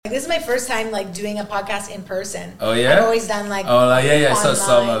This is my first time like doing a podcast in person. Oh yeah. I've always done like So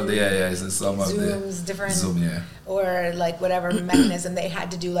some of the Zooms, different Zoom, or like whatever mechanism they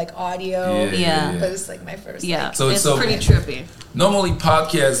had to do like audio. But it's like my first. Yeah, so it's pretty trippy. Normally,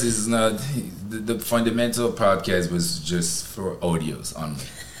 podcast is not the fundamental podcast was just for audios only.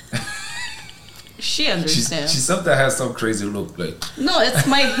 She understands. She sometimes has some crazy look like. No, it's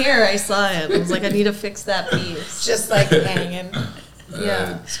my hair. I saw it. I was like, I need to fix that piece. Just like hanging.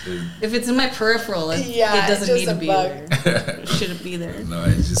 Yeah. If it's in my peripheral, it doesn't need to be there. It shouldn't be there. No,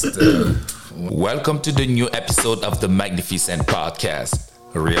 I just. Welcome to the new episode of the MAGNIFIK-100 Podcast.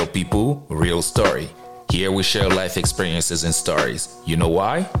 Real people, real story. Here we share life experiences and stories. You know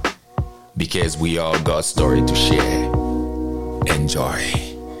why? Because we all got story to share. Enjoy.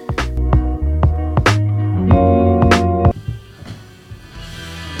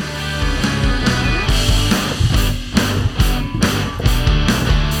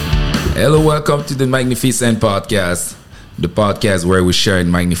 Hello, welcome to the MAGNIFIK-100 Podcast, the podcast where we share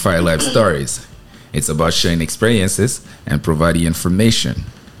and magnify life stories. It's about sharing experiences and providing information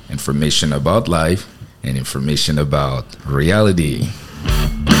about life and information about reality.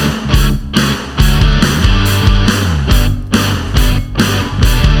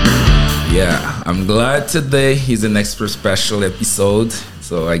 Yeah, I'm glad today is an extra special episode,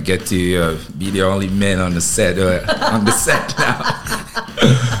 so I get to be the only man on the set now.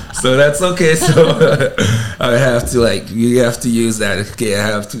 So that's okay. So I have to you have to use that. Okay, I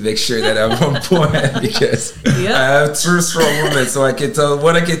have to make sure that I'm on point because I have true strong women. So I can tell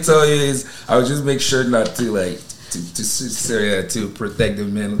what I can tell you is I'll just make sure not to to protect the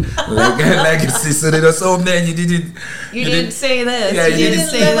men legacy. So they don't say, "Oh man, you didn't say this. Yeah, you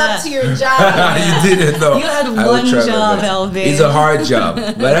didn't live up to your job. You didn't. No, you had one job, Elvin. It's a hard job,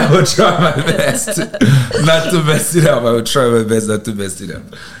 but I will try my best not to mess it up. I will try my best not to mess it up.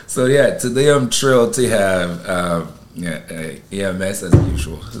 So yeah, today I'm thrilled to have EMS as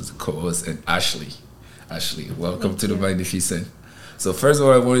usual as a co-host and Ashley. Ashley, welcome to the MAGNIFIK-100. So first of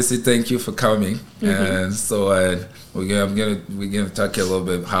all, I want to say thank you for coming, and so we're gonna talk a little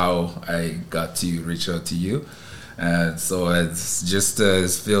bit how I got to reach out to you, and so it's just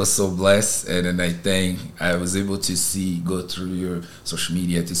feel so blessed, and then I think I was able to go through your social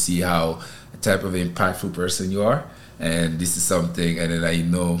media to see how type of impactful person you are, and this is something, and then I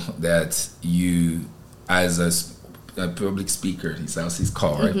know that you as a public speaker, it's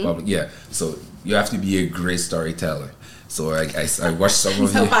called right, public, so you have to be a great storyteller. So I watched some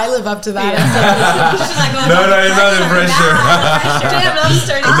of you. I live up to that. No, you're not in pressure. Damn, I'm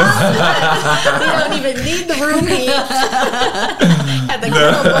starting. You don't even need the room heat. Had the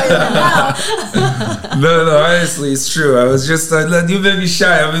kettle boiling now. No, honestly, it's true. I was just you made me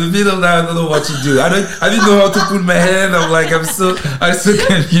shy. I'm in the middle now. I don't know what to do. I didn't know how to put my hand. I'm still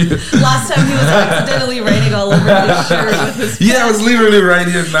confused. Last time he was accidentally writing all over his shirt with his pen. Yeah, I was literally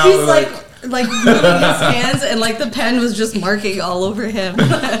writing it now. He's like moving his hands, and like the pen was just marking all over him.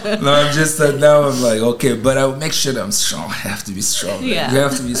 No, I'm just now I'm like, okay, but I'll make sure that I'm strong. I have to be strong. Yeah, you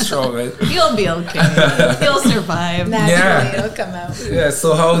have to be strong, right? You'll be okay. You'll survive. Naturally, it'll come out. Yeah.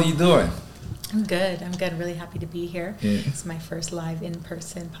 So how are you doing? I'm good. I'm really happy to be here. It's my first live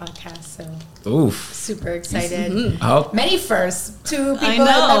in-person podcast, so super excited. Many firsts. 2 people I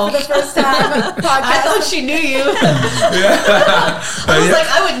met for the first time. I thought she knew you. I was like,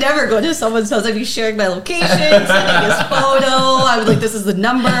 I would never go to someone's house. I'd be sharing my location, sending his photo. I was like, this is the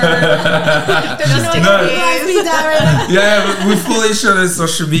number. Just in case. Yeah, we fully share on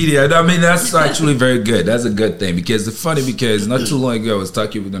social media. I mean, that's actually very good. That's a good thing because it's funny because not too long ago I was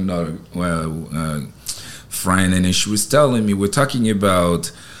talking with another friend, and then she was telling me, we're talking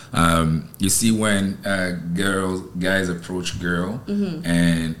about you see when guys approach girl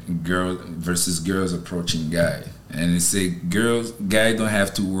and girl versus girls approaching guy, and they say guy don't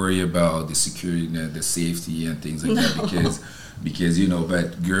have to worry about the security net, the safety and things like that because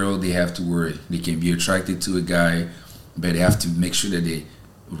but girl, they have to worry. They can be attracted to a guy, but they have to make sure that they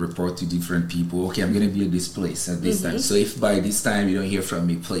report to different people. Okay, I'm gonna be at this place at this time. So if by this time you don't hear from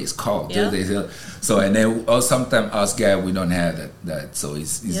me, please call. So and then sometimes us guys, we don't have that. So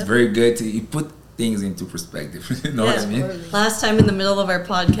it's very good to put things into perspective. You know what I mean? Last time in the middle of our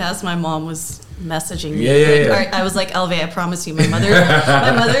podcast, my mom was messaging me. I was like, Elvie, I promise you, my mother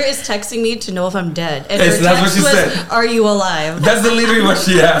is texting me to know if I'm dead. And her text was, "Are you alive?" That's literally what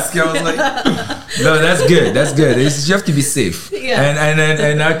she asked. I was like, No, that's good. That's good. You have to be safe. Yeah.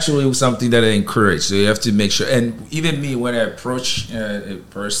 And actually something that I encourage. So you have to make sure. And even me, when I approach a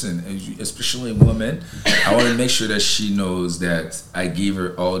person, especially a woman, I want to make sure that she knows that I gave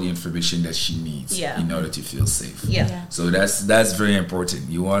her all the information that she needs in order to feel safe. Yeah. So that's very important.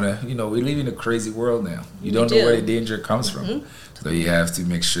 You want to, we live in a crazy world now. You don't know where the danger comes from. So you have to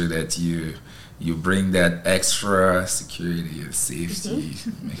make sure that you bring that extra security and safety.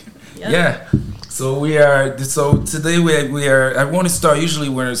 Yeah. So today we are, I want to start, usually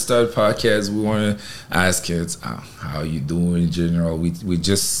when I start podcasts, we want to ask kids, how you doing in general? We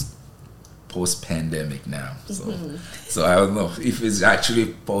just post-pandemic now. So I don't know if it's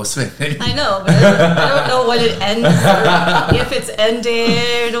actually post-pandemic. I know, but I don't know when it ends or if it's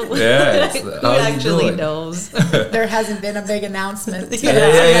ended. Who actually knows? There hasn't been a big announcement.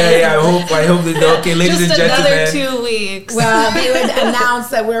 Yeah. I hope they do. Okay, ladies and gentlemen. Just another 2 weeks. Well, they would announce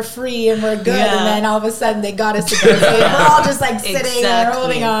that we're free and we're good, and then all of a sudden they got us to go. We're all just like sitting there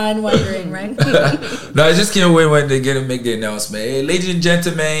holding on, wondering, right? No, I just can't wait when they get to make the announcement. Hey, ladies and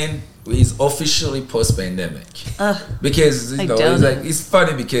gentlemen, it's officially post-pandemic. Because it's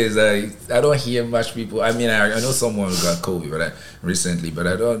funny because I don't hear much people. I mean, I know someone who got COVID recently, but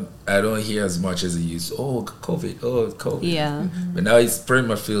I don't hear as much as it used. COVID. Yeah. But now it pretty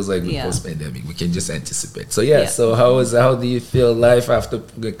much feels like we're post-pandemic. We can just anticipate. So So how do you feel life after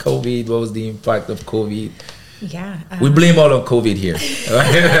the COVID? What was the impact of COVID? Yeah. We blame all on COVID here. It's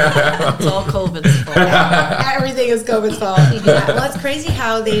all COVID's fault. Everything is COVID's fault. Well, it's crazy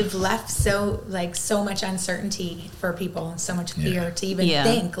how they've left so much uncertainty for people and so much fear to even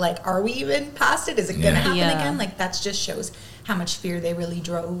think, are we even past it? Is it going to happen again? That just shows how much fear they really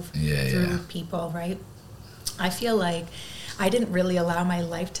drove through people, right? I feel like I didn't really allow my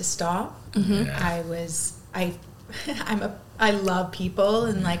life to stop. I love people,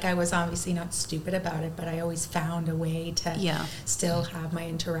 and I was obviously not stupid about it, but I always found a way to still have my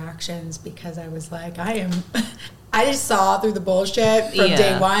interactions because I was like, I just saw through the bullshit from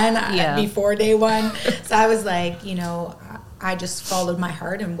day one, before day one. So I was like, I just followed my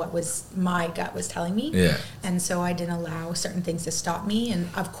heart and what was my gut was telling me. Yeah. And so I didn't allow certain things to stop me. And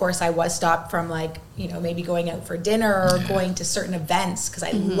of course I was stopped from maybe going out for dinner or going to certain events because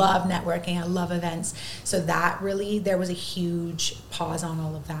I love networking. I love events. So that really, there was a huge pause on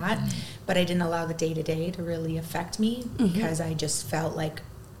all of that. But I didn't allow the day-to-day to really affect me because I just felt like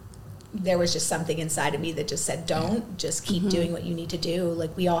there was just something inside of me that just said, don't, just keep doing what you need to do.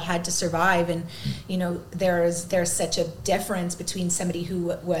 We all had to survive. And, there's such a difference between somebody who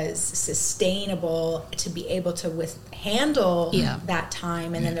was sustainable to be able to handle that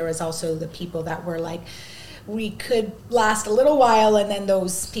time. And then there was also the people that were we could last a little while, and then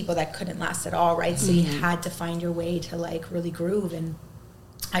those people that couldn't last at all, right? So you had to find your way to really groove. And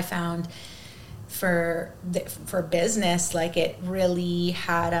I found for business, it really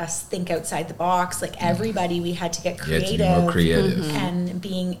had us think outside the box. Everybody, we had to get creative. To be more creative. And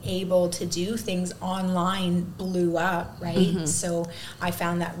being able to do things online blew up, right? So I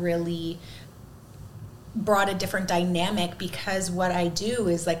found that really brought a different dynamic because what I do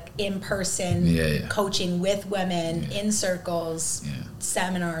is in-person coaching with women in circles,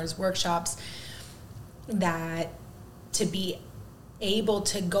 seminars, workshops, that to be able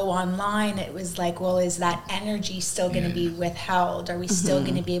to go online, it was is that energy still going to be withheld? Are we still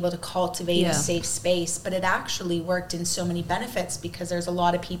going to be able to cultivate a safe space? But it actually worked in so many benefits because there's a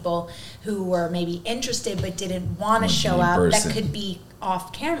lot of people who were maybe interested but didn't want to show up that could be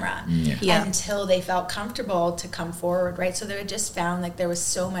off camera until they felt comfortable to come forward, right? So they just found there was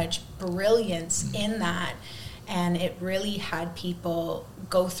so much brilliance in that. And it really had people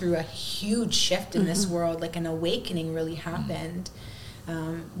go through a huge shift in this world, an awakening really happened.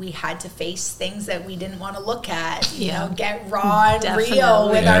 We had to face things that we didn't want to look at, get raw and real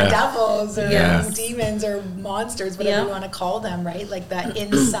with our devils or demons or monsters, whatever you want to call them, right? That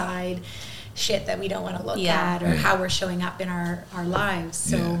inside shit that we don't want to look at or how we're showing up in our lives.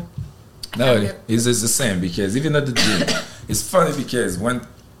 So no, it's the same because even at the gym, it's funny because when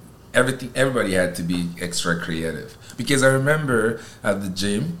everybody had to be extra creative because I remember at the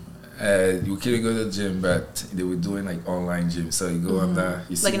gym you couldn't go to the gym but they were doing online gym, so you go on there,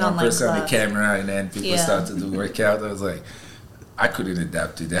 you see one person on the camera and then people start to do workout. I was I couldn't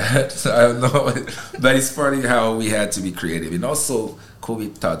adapt to that. So I don't know, but it's funny how we had to be creative. And also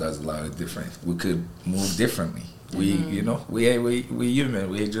COVID taught us a lot of different, we could move differently. We human.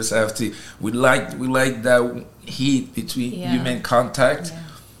 We just have to. We like that heat between human contact,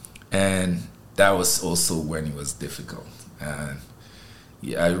 and that was also when it was difficult. And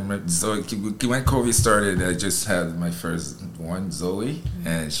Yeah, I remember. So when COVID started, I just had my first one, Zoe,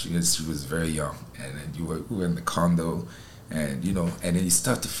 and she was very young. And then we were in the condo, and and then you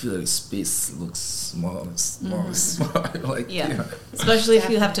start to feel the space looks small and small and small. Like especially if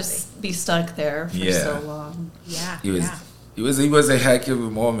you have to be stuck there for so long. Yeah, It was a heck of a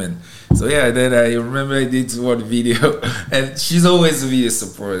moment. So then I remember I did one video, and she's always a video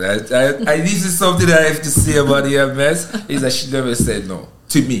support. I this is something that I have to say about EMS is that she never said no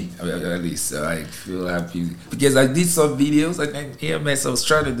to me, at least. So I feel happy because I did some videos and EMS. I was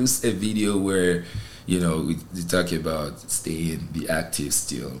trying to do a video where we talk about be active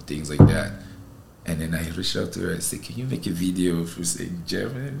still, things like that. And then I reached out to her. I said, "Can you make a video for saying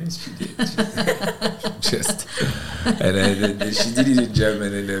German?" And then she did. And then she did it in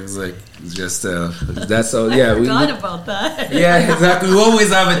German, and it was like that's all. Yeah, I forgot about that. Yeah, exactly. We always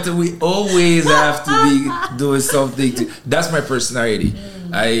have to be doing something. That's my personality.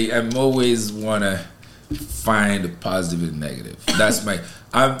 I'm always wanna find the positive and negative. That's my.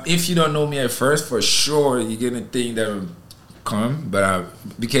 If you don't know me at first, for sure you're gonna think that I'm calm, but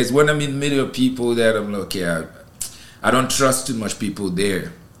because when I'm in the middle of people that I'm like, okay, I don't trust too much people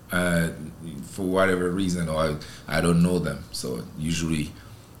there for whatever reason, or I don't know them. So usually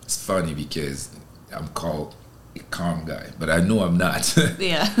it's funny because I'm called a calm guy, but I know I'm not.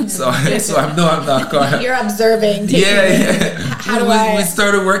 Yeah. so I know I'm not calm. You're observing. We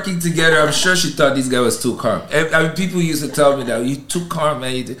started working together. I'm sure she thought this guy was too calm. People used to tell me that you too calm,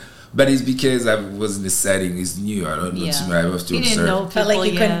 man. But it's because I was in the setting. It's new. I don't know too much. I have to observe. Felt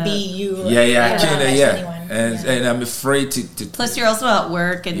like you couldn't be you. And I'm afraid to. Plus, you're also at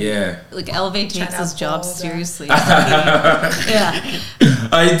work, and like Elevate takes his job seriously. So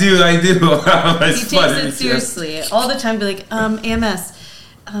I do. He takes it seriously all the time. Be like, AMS.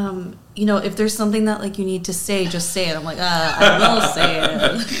 If there's something that like you need to say, just say it. I'm like, I will say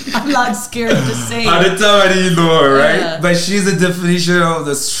it. I'm not scared to say it. At the time, I didn't know her, right? Yeah. But she's the definition of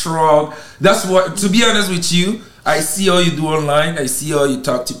the strong. That's what. To be honest with you, I see all you do online. I see how you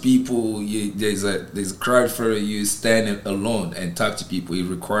talk to people. There's a crowd for you standing alone and talk to people. It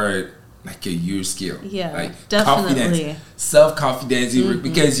required like a year skill. Yeah, like definitely. Confidence, self-confidence.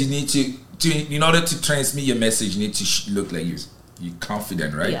 Because you need to in order to transmit your message, you need to look like you're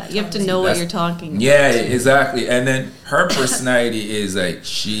confident, right? Yeah, you have to know what you're talking about. Yeah, exactly. And then her personality is like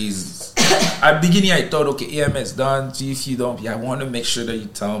she's. At the beginning, I thought, okay, EMS done. If you don't, I want to make sure that you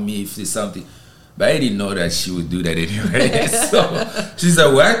tell me if there's something. But I didn't know that she would do that anyway. So she's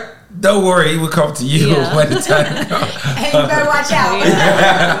like, "What? Don't worry, we'll come to you when the time comes." And you better watch out.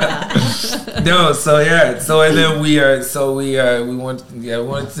 And then we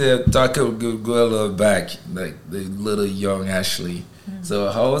wanted to talk go a little back, like the little young Ashley.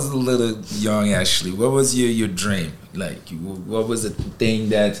 So how was the little young Ashley? What was your dream? Like, what was the thing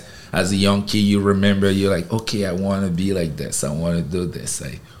that as a young kid you remember? You're like, okay, I want to be like this. I want to do this.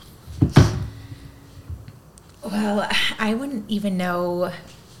 Well, I wouldn't even know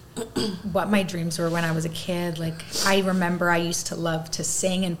what my dreams were when I was a kid. Like, I remember I used to love to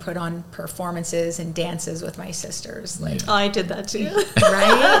sing and put on performances and dances with my sisters. Like, I did that too.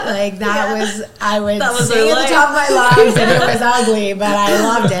 Right? Like, I would sing at the top of my lungs, and it was ugly, but I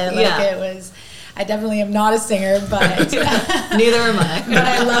loved it. Like, it was. I definitely am not a singer, but neither am I. But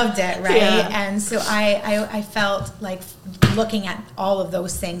I loved it, right? Yeah. And so I felt like looking at all of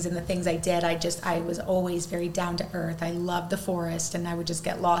those things and the things I did, I was always very down to earth. I loved the forest, and I would just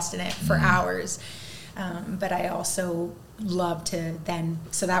get lost in it for hours. But I also loved to then,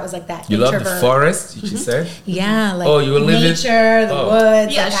 so that was like that. You love the forest, did you say? Yeah, like you were nature, the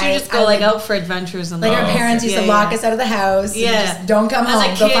woods. Yeah, she just go like out for adventures and like our parents used to lock us out of the house. Yeah, just don't come home.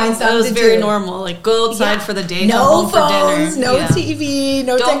 As a kid, find something it was very normal. Like go outside for the day, no come home phones, for dinner. no TV,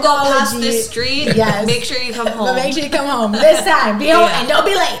 no don't technology. Go past this street. Yes, make sure you come home. But make sure you come home this time. Be home and don't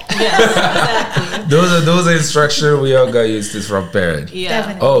be late. Yes, exactly. Those are instructions we all got used to from parents. Yeah.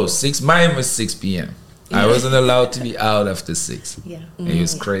 Definitely. Mine was 6 p.m. I wasn't allowed to be out after 6. Yeah. It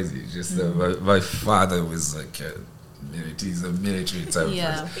was crazy. Just my father was like he's a military type person.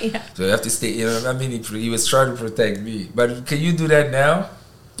 Yeah. So you have to stay. He was trying to protect me. But can you do that now?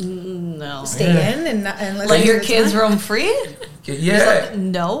 No. Stay in and let your kids roam free? Yeah.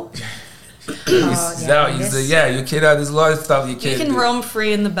 No. You can't have this lot of stuff. You can roam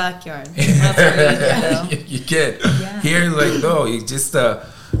free in the backyard. That's where you can. Yeah. Here, like no, you just.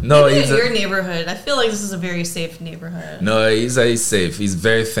 No, it's your neighborhood. I feel like this is a very safe neighborhood. No, he's safe. He's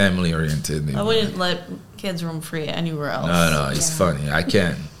very family oriented. I wouldn't let kids roam free anywhere else. No, it's funny. I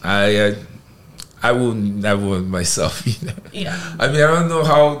can't. I wouldn't myself either. Yeah. I mean, I don't know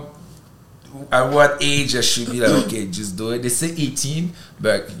how at what age I should be like, okay, just do it. They say 18,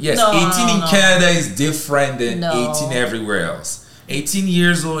 but yes, 18 in Canada is different than 18 everywhere else. 18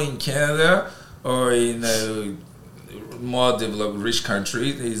 years old in Canada or in a more developed, rich country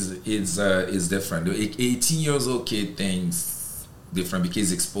is different. The 18 years old kid thinks different because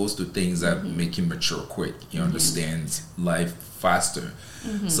he's exposed to things that make him mature quick. He understands life faster.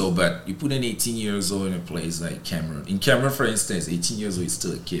 So, but you put an 18 years old in a place like Cameroon. In Cameroon, for instance, 18 years old is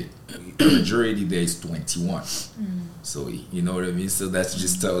still a kid. The majority there is 21. So, you know what I mean? So that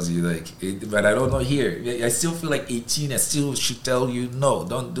just tells you, like, but I don't know here. I still feel like 18, I still should tell you, no,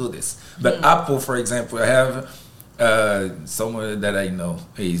 don't do this. But Apple, for example, I have someone that I know.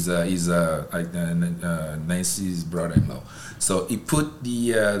 He's Nancy's brother-in-law. So he put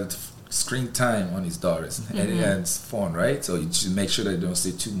the screen time on his daughter's and phone, right? So you should make sure that they don't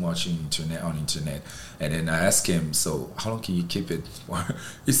say too much on internet. And then I asked him, so how long can you keep it for?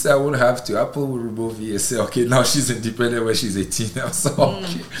 He said, I won't have to. Apple will remove it and say, okay, now she's independent when she's 18 now. So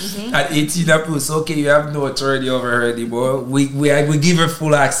okay. At 18, Apple was okay, you have no authority over her anymore. We give her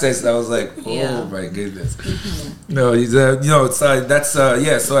full access. I was like, oh my goodness. No, he's so that's so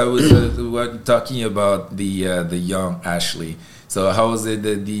I was talking about the young Ashley. So how was it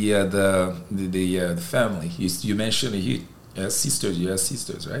the family? You mentioned you have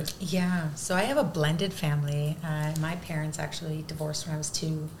sisters, right? Yeah. So I have a blended family. My parents actually divorced when I was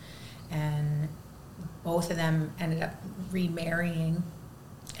 2, and both of them ended up remarrying.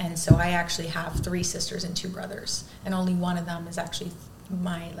 And so I actually have 3 sisters and 2 brothers, and only one of them is actually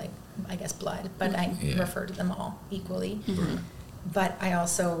my, like, I guess, blood, but I refer to them all equally. But I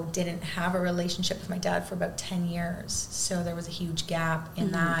also didn't have a relationship with my dad for about 10 years. So there was a huge gap in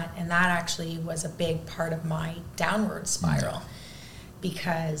that. And that actually was a big part of my downward spiral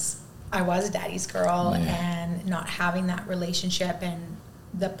because I was a daddy's girl and not having that relationship. And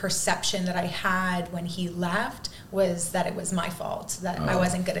the perception that I had when he left was that it was my fault, that I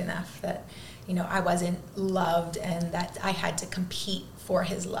wasn't good enough, that, I wasn't loved, and that I had to compete for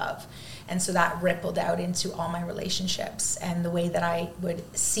his love. And so that rippled out into all my relationships and the way that I would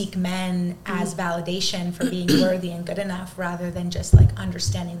seek men as validation for being worthy and good enough rather than just like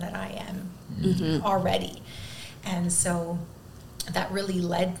understanding that I am already. And so that really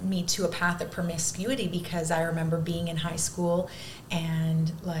led me to a path of promiscuity because I remember being in high school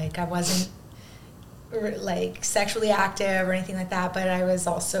and like I wasn't like sexually active or anything like that, but I was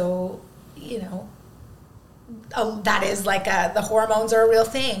also, that is like the hormones are a real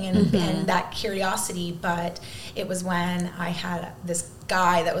thing and that curiosity. But it was when I had this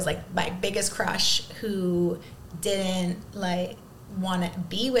guy that was like my biggest crush who didn't like want to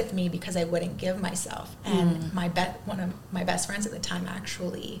be with me because I wouldn't give myself. And one of my best friends at the time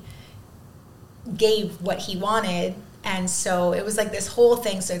actually gave what he wanted. And so it was like this whole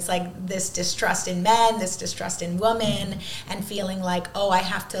thing. So it's like this distrust in men, this distrust in women, and feeling like, oh, I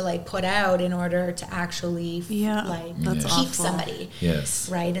have to like put out in order to actually keep somebody. Yes.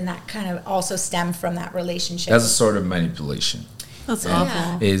 Right. And that kind of also stemmed from that relationship. That's a sort of manipulation. That's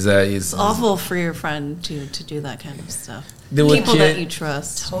awful. It's awful for your friend to do that kind of stuff. People that you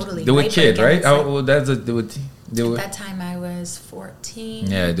trust. Totally. They were kids, right? At that time I was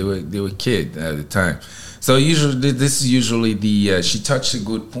 14. Yeah, they were kids at the time. So usually, this is usually the she touched a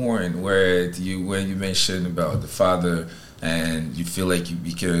good point when you mentioned about the father and you feel like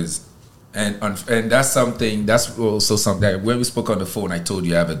and that's also something that when we spoke on the phone I told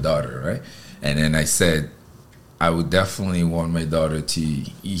you I have a daughter, right? And then I said I would definitely want my daughter to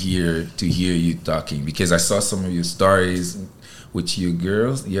hear you talking because I saw some of your stories with your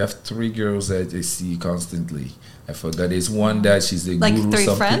girls. You have 3 girls that I see constantly. I forgot. There's one that she's a like guru.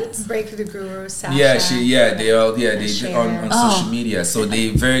 3 friends? Breakthrough Guru, Sasha. They on social media. So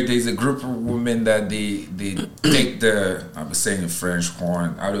there's a group of women that they take I'm saying in French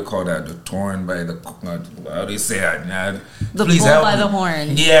horn. How do you call that? The torn by the how do you say that? The bull by the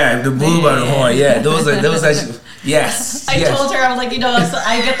horn. Yeah, the bull by the horn. Yeah, those are yes. I told her I was like,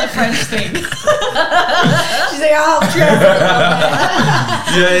 I get the French thing. She's like, oh,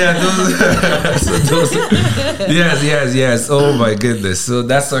 those. Yes. Oh my goodness. So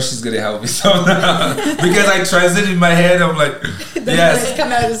that's how she's gonna help me. So because I translate in my head, I'm like, yes.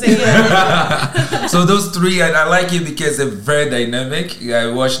 Come out the same. So those 3, I like it because they're very dynamic. I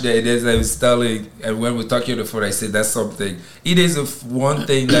watched the ideas I was telling, and when we're talking on the phone, I said that's something. It is one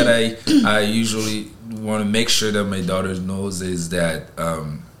thing that I usually want to make sure that my daughter knows is that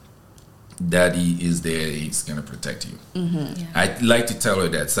Daddy is there, he's gonna protect you. Mm-hmm. Yeah. I like to tell her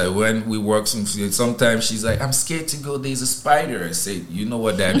that. So when we work, sometimes she's like, I'm scared to go, there's a spider. I say, you know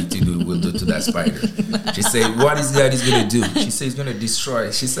what Daddy will do to that spider. She say, what is Daddy's gonna do? She says he's gonna destroy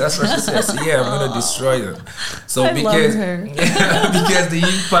it. She said, that's what she said. I said, yeah, I'm gonna destroy them. So I because love her. because the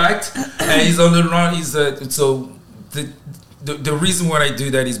impact, and he's on the run, is so the reason why I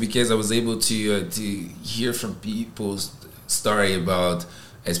do that is because I was able to hear from people's story about,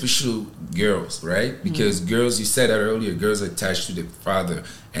 especially girls, right? Because girls, you said that earlier, girls are attached to the father,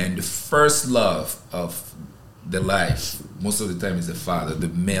 and the first love of the life most of the time is the father. The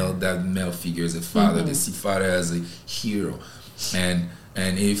male, that male figure is the father. They see father as a hero, and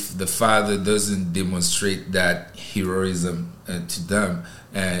if the father doesn't demonstrate that heroism to them,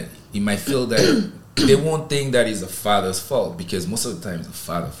 you might feel that they won't think that is a father's fault, because most of the time it's a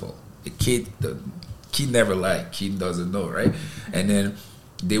father's fault. The kid never lied. Kid doesn't know, right? And then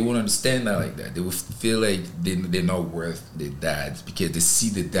they won't understand that like that. They will feel like they're not worth their dad, because they see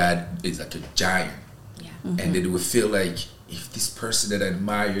the dad is like a giant. Yeah. And then they will feel like, if this person that I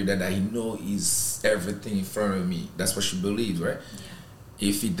admire, that I know is everything in front of me, that's what she believes, right? Yeah.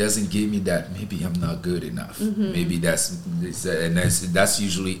 If it doesn't give me that, maybe I'm not good enough. Maybe that's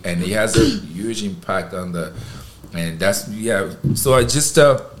usually, and it has a huge impact on and that's, yeah. So I just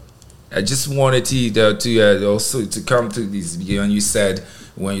wanted to also to come to this. When you said,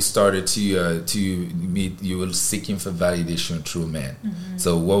 when you started to meet, you were seeking for validation through men.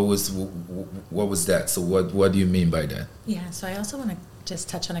 So what was that? So what do you mean by that? Yeah. So I also want to just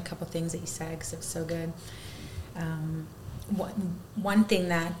touch on a couple things that you said, because it was so good. One thing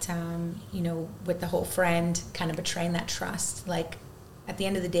that with the whole friend kind of betraying that trust, like at the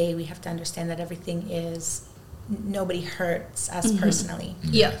end of the day, we have to understand that everything is, nobody hurts us personally.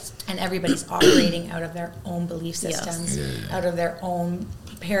 Yes. And everybody's operating out of their own belief systems, out of their own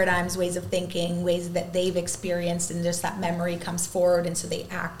paradigms, ways of thinking, ways that they've experienced, and just that memory comes forward, and so they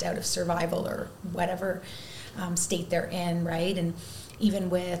act out of survival or whatever state they're in, right? And even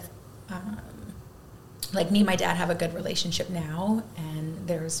with like me and my dad have a good relationship now, and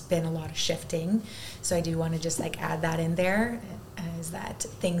there's been a lot of shifting, so I do want to just like add that in there, is that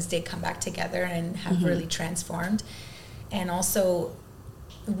things did come back together and have really transformed. And also,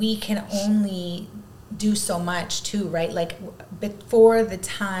 we can only do so much too, right? Like before the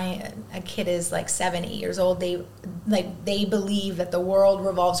time a kid is like 7, 8 years old, they believe that the world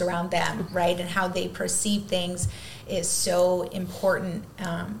revolves around them, right? And how they perceive things is so important,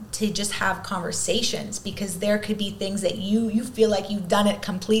 to just have conversations, because there could be things that you feel like you've done it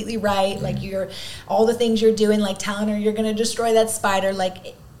completely right, like all the things you're doing, like telling her you're going to destroy that spider,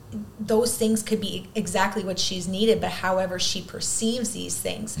 like those things could be exactly what she's needed, but however she perceives these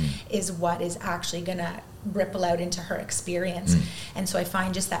things is what is actually going to ripple out into her experience. And so I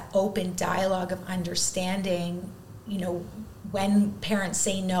find just that open dialogue of understanding, when parents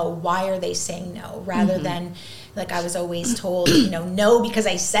say no, why are they saying no, rather than, like, I was always told, no because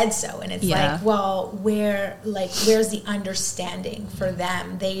I said so. And it's like, well, where's the understanding for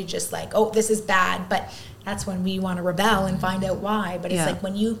them? They just like, oh, this is bad, but that's when we want to rebel and find out why. But it's like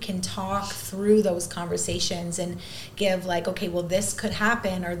when you can talk through those conversations and give like, okay, well, this could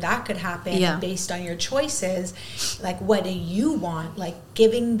happen or that could happen based on your choices. Like, what do you want? Like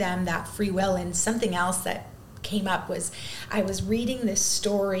giving them that free will. And something else that came up was, I was reading this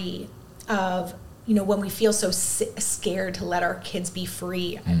story of, when we feel so scared to let our kids be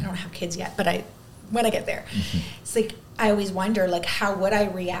free. I don't have kids yet, but when I get there, it's like, I always wonder, like, how would I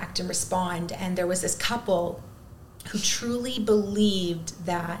react and respond? And there was this couple who truly believed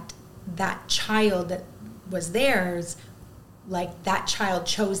that that child that was theirs, like, that child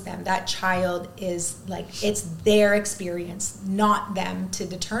chose them. That child is, like, it's their experience, not them, to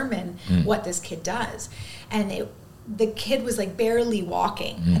determine what this kid does. And the kid was, like, barely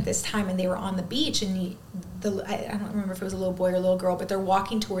walking at this time, and they were on the beach, and I don't remember if it was a little boy or a little girl, but they're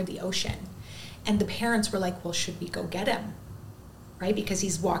walking toward the ocean. And the parents were like, well, should we go get him? Right? Because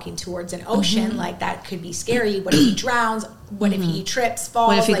he's walking towards an ocean. Like, that could be scary. What if he drowns? What if he trips, falls?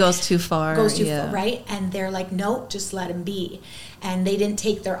 What if he goes too far? Far, right? And they're like, no, just let him be. And they didn't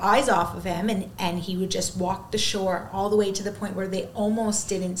take their eyes off of him. And he would just walk the shore all the way to the point where they almost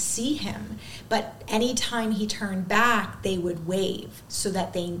didn't see him. But anytime he turned back, they would wave, so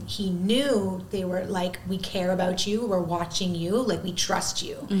that he knew, they were like, we care about you, we're watching you, like, we trust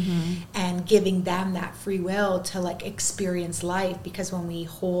you. And giving them that free will to, like, experience life. Because when we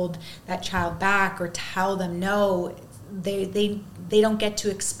hold that child back or tell them no, they don't get to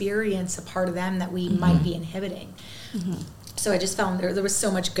experience a part of them that we might be inhibiting. So I just found there was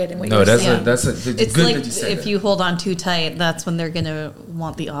so much good in what you were saying. It's good like that you said if you hold on too tight, that's when they're going to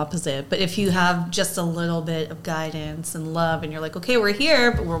want the opposite. But if you have just a little bit of guidance and love and you're like, okay, we're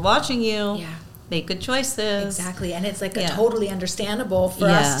here, but we're watching you. Yeah. Make good choices. Exactly. And it's like totally understandable for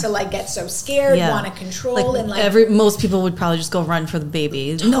us to like get so scared, want to control, and like most people would probably just go run for the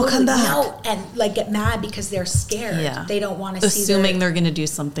baby. Totally, no, come back. No, and like get mad because they're scared. Yeah. They don't want to see assuming they're going to do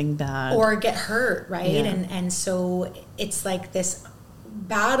something bad or get hurt, right? Yeah. And so it's like this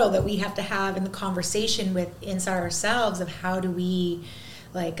battle that we have to have in the conversation with inside ourselves of how do we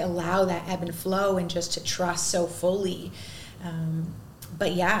like allow that ebb and flow and just to trust so fully.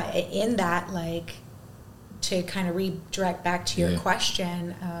 But yeah, in that, like, to kind of redirect back to your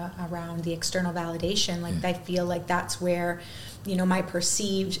question around the external validation, like, I feel like that's where, you know, my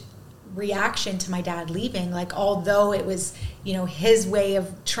perceived reaction to my dad leaving, like, although it was, you know, his way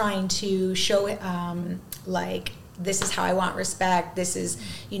of trying to show it, like, this is how I want respect, this is,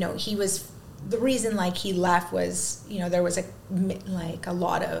 you know, he was, the reason, like, he left was, you know, there was, a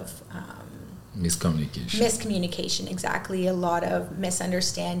lot of... miscommunication, exactly. A lot of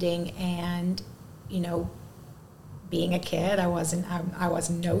misunderstanding, and you know, being a kid, I wasn't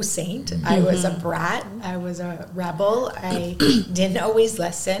no saint. I was a brat. I was a rebel. I didn't always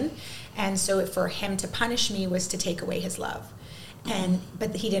listen, and so for him to punish me was to take away his love.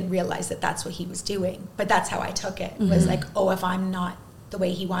 But he didn't realize that that's what he was doing. But that's how I took it. It was like, oh, if I'm not the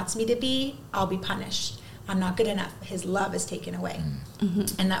way he wants me to be, I'll be punished. I'm not good enough. His love is taken away.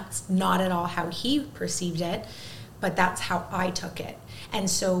 And that's not at all how he perceived it, but that's how I took it. And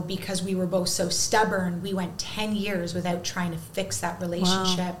so because we were both so stubborn, we went 10 years without trying to fix that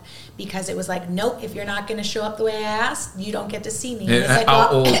relationship because it was like, nope, if you're not going to show up the way I asked, you don't get to see me. And like,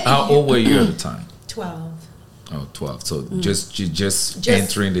 how old were you at the time? 12. Oh, 12. So just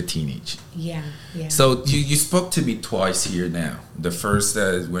entering the teenage. Yeah. So you spoke to me twice here now. The first,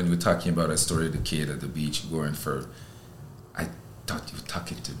 when you were talking about a story of the kid at the beach going for, I thought you were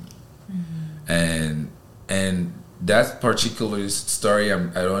talking to me. And that particular story,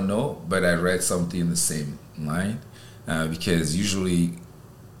 I don't know, but I read something in the same line. Because usually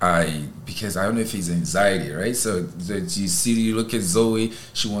because I don't know if it's anxiety, right? So you look at Zoe,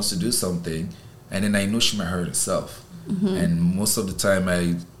 she wants to do something, and then I know she might hurt herself. And most of the time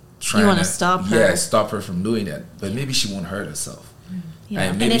I try to stop her. Yeah, stop her from doing that. But maybe she won't hurt herself. Yeah.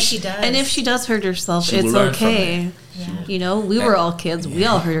 And if she does. And if she does hurt herself, it's okay. Yeah. You know, we were all kids. We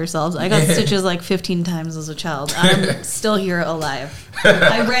all hurt ourselves. I got stitches like 15 times as a child. I'm still here alive.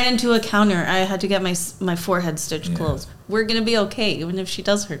 I ran into a counter. I had to get my forehead stitched closed. We're going to be okay, even if she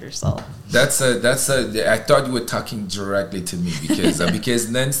does hurt herself. I thought you were talking directly to me because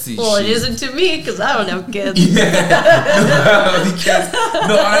Nancy... Well, it isn't to me because I don't have kids.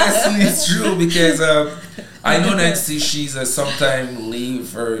 Honestly, it's true because I know Nancy, she's sometimes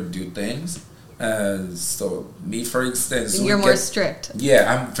leave her do things. So me, for instance... You're more strict. Yeah,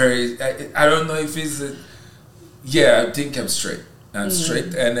 I'm very... I don't know if it's... I think I'm straight. I'm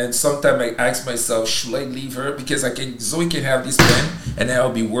straight, and then sometimes I ask myself, should I leave her because Zoe can have this pen, and then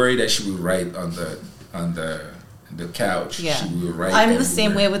I'll be worried that she will write on the couch. Yeah, she will write. I'm the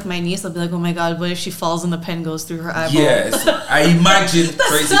same way with my niece. I'll be like, oh my god, what if she falls and the pen goes through her eyeball? Yes, I imagine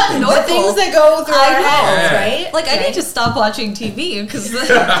crazy things. Or things that go through our heads, right? Like I need to stop watching TV because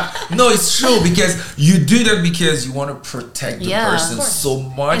no, it's true because you do that because you want to protect the person so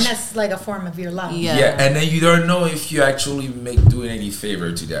much, and that's like a form of your love. Yeah, and then you don't know if you actually doing any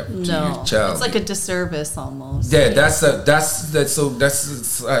favor to that to your child. It's like a disservice almost. Yeah, that's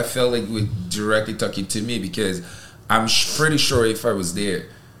I felt like we're directly talking to me because I'm pretty sure if I was there,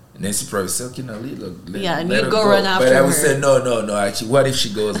 Nancy probably said, okay, now let and let you her go run after her. But I would say, no, actually, what if she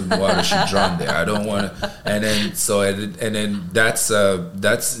goes in the water, she drowned there? I don't want to. And then that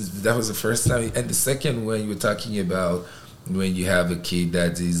was the first time. And the second, when you were talking about when you have a kid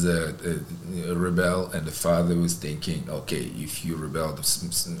that is a rebel, and the father was thinking, okay, if you rebel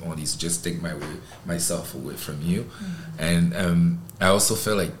on this, just take myself away from you. And I also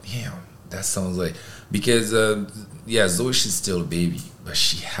felt like, damn, that sounds like, because Zoe, she's still a baby, but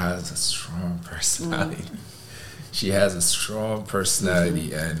she has a strong personality. She has a strong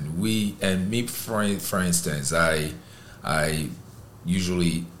personality, and me, for instance, I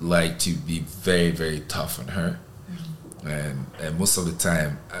usually like to be very, very tough on her, and most of the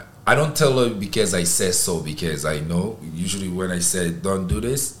time I don't tell her because I say so, because I know usually when I say don't do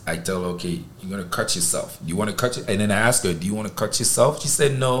this, I tell her, okay, you're gonna cut yourself. Do you want to cut it? And then I ask her, do you want to cut yourself? She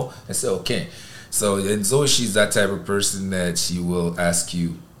said no. I said okay. So, and Zoe, she's that type of person that she will ask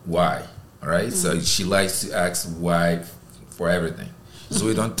you why, all right? So she likes to ask why for everything.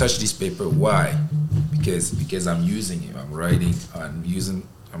 Zoe, don't touch this paper. Why? because I'm using it. I'm writing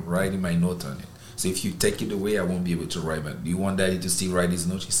my note on it. So if you take it away, I won't be able to write. But do you want daddy to still write his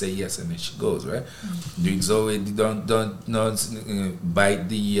note? She say yes, and then she goes, right? Don't bite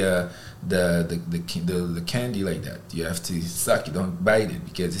the candy like that. You have to suck it. Don't bite it,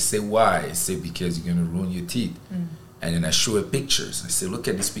 because they say why? I say because you're gonna ruin your teeth. And then I show her pictures. I say, look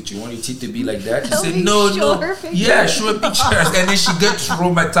at this picture. You want your teeth to be like that? She said, no. Yeah, show her pictures. And then she gets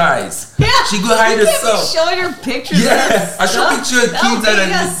traumatized. Yeah. She go hide herself. Showing her pictures. Yeah. I show pictures of kids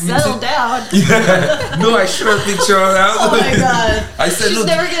that settle down. Yeah. No, I show her picture. Oh my God. I said, she's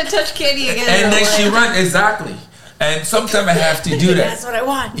never going to touch candy again. And then she runs. Exactly. And sometimes I have to do that. That's what I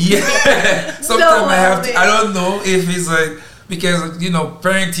want. Yeah. Sometimes I have to. I don't know if it's like, because,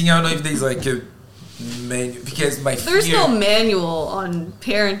 parenting, I don't know if there's like a because there's no manual on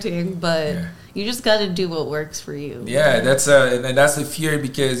parenting, but you just got to do what works for you. Yeah, that's a fear,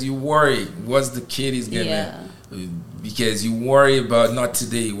 because you worry what's the kid is gonna. Because you worry about not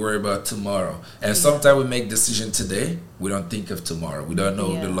today, you worry about tomorrow. And sometimes we make decision today, we don't think of tomorrow. We don't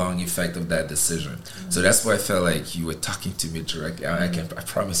know the long effect of that decision. So that's why I felt like you were talking to me directly. I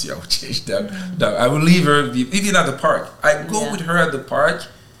promise you I will change that. I will leave her, even at the park. I go with her at the park.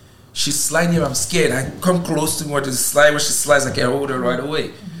 She's sliding, I'm scared. I come close to her to the slide, where she slides, I can hold her right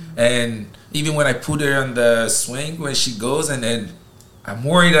away. And even when I put her on the swing, when she goes, and then I'm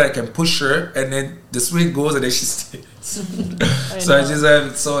worried that I can push her, and then the swing goes, and then she stays.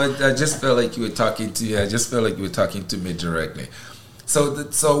 I just felt like you were talking to me directly. So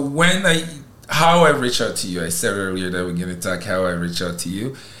how I reach out to you, I said earlier that we're going to talk how I reach out to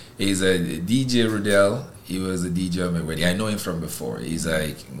you, is DJ Rudell. He was a DJ at my wedding. I know him from before. He's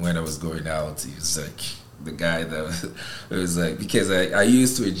like, when I was going out, he was like the guy that was like, because I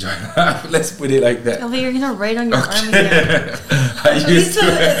used to enjoy it. Let's put it like that. Oh, but you're going to write on your arm again. It's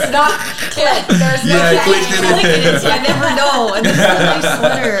not clicked. There's no clicked. I never know. And this is my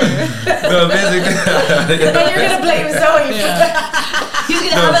sweater. No, basically. Then you're going to blame Zoe. He's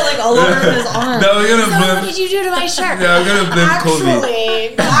going to have it like all over his arm. No, we're going to blame. What did you do to my shirt? No, we're going to blame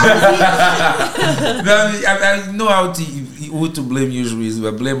COVID. No, I know who to blame usually is we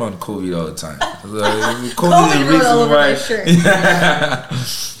blame on COVID all the time. COVID is the reason why.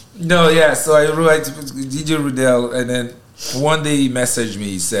 So I wrote DJ Rudell, and then one day he messaged me.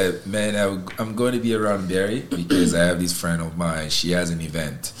 He said, man, I'm going to be around Barry because I have this friend of mine. She has an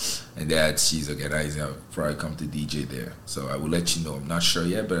event, and that she's organizing. I'll probably come to DJ there. So I will let you know. I'm not sure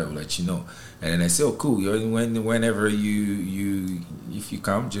yet, but I will let you know. And then I said, oh, cool. Whenever if you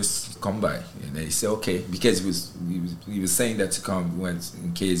come, just come by. And then he said, okay, because he was saying that to come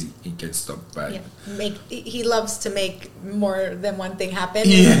in case he can stop by. Yeah. He loves to make more than one thing happen. To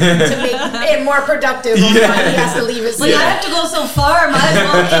make it more productive. He has to leave his. I have to go so far. Might as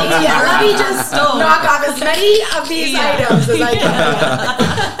well. Let me just knock off as many of these items as I can.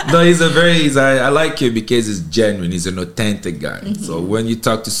 No, I like him because he's genuine. He's an authentic guy. Mm-hmm. So when you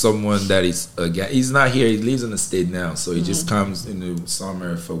talk to someone that is, he's not here. He lives in the state now. So he just comes in the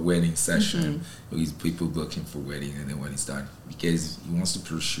summer for wedding session. Mm-hmm. He's people booking for wedding, and then when he's done, because he wants to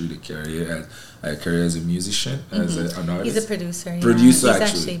pursue the career as a musician, as an artist. He's a producer. He's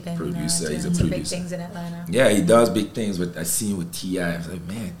actually been producer. He's a producer. Big things in Atlanta. Yeah, he does big things. But I seen with T.I. I was like,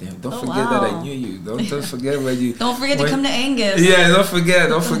 man, damn! Don't forget that I knew you. Don't forget when you. Don't forget to come to Angus. Yeah, don't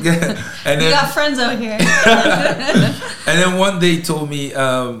forget. And then, you got friends out here. And then one day he told me,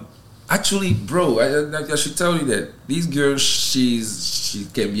 actually, bro, I should tell you that these girls, she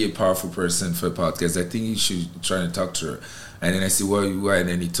can be a powerful person for a podcast. I think you should try and talk to her. And then I said, why? And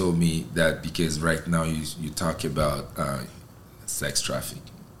then he told me that because right now you talk about sex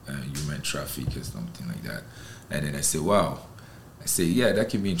trafficking, human trafficking or something like that. And then I said, wow. I said, yeah, that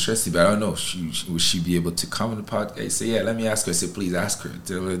can be interesting, but I don't know. Will she be able to come on the podcast? I said, yeah, let me ask her. I said, please ask her.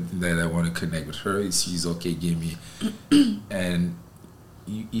 Tell her that I want to connect with her. She's okay, give me. And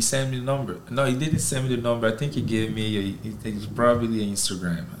he sent me the number. No, he didn't send me the number. I think he gave me, it was probably an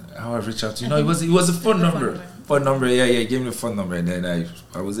Instagram. How I reached out to you. No, it was a phone number. Phone number, yeah, he gave me the phone number. And then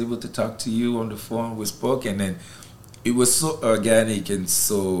I was able to talk to you on the phone. We spoke, and then it was so organic and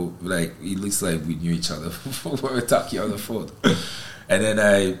so, like, it looks like we knew each other when we were talking on the phone. And then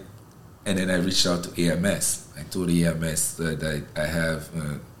I reached out to AMS. I told AMS that I have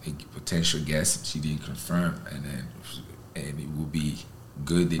a potential guest. She didn't confirm. And it would be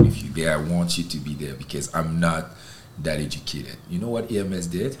good that if you're there, I want you to be there because I'm not that educated. You know what AMS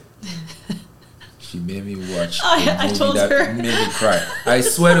did? She made me watch a movie that made me cry. I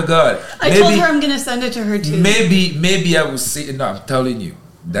swear to God. I told her I'm going to send it to her too. Maybe I will say, no, I'm telling you,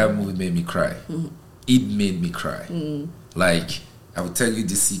 that movie made me cry. Mm. It made me cry. Mm. Like, I will tell you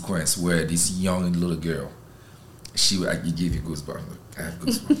this sequence where this young little girl, I give you goosebumps. I have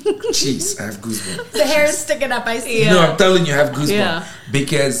goosebumps. Jeez, I have goosebumps. The hair is sticking up. I see. No, I'm telling you, I have goosebumps.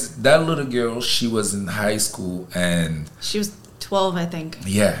 Because that little girl, she was in high school and she was 12, I think.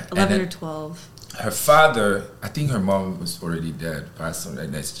 Yeah. 11 or 12. Her father, I think her mom was already dead, passed on,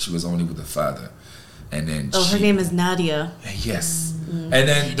 and she was only with the father. And then her name is Nadia. Yes. Mm-hmm. And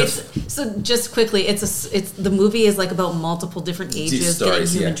then so just quickly, it's the movie is like about multiple different ages getting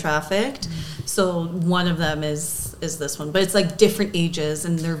human trafficked. Mm-hmm. So one of them is this one, but it's like different ages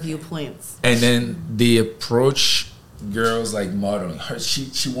and their viewpoints. And then they approach girls like modeling.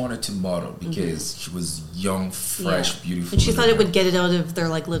 She wanted to model because she was young, fresh, beautiful. And she thought it would get it out of their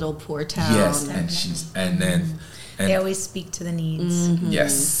like little poor town. Yes, and they always speak to the needs. Mm-hmm.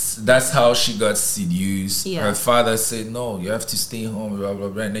 Yes, that's how she got seduced. Yeah. Her father said, "No, you have to stay home." Blah blah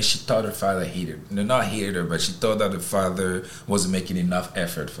blah. And then she thought her father not hated her, but she thought that the father wasn't making enough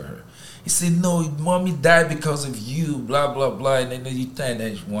effort for her. He said, "No, mommy died because of you." Blah blah blah. And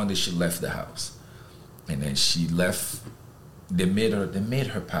then one day she left the house, and then she left. They made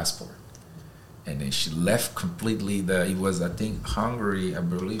her passport. And then she left completely. It was, I think, Hungary,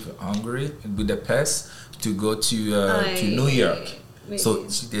 Budapest, to go to New York. So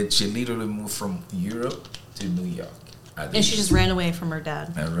she literally moved from Europe to New York. And she just ran away from her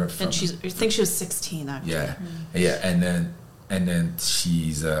dad. I think she was 16 actually. Yeah, yeah. And then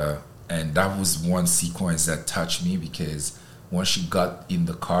she's and that was one sequence that touched me because when she got in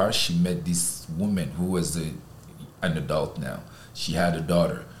the car, she met this woman who was an adult now. She had a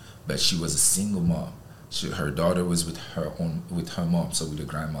daughter. But she was a single mom. Her daughter was with her mom, so with the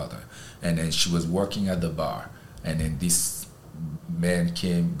grandmother. And then she was working at the bar. And then this man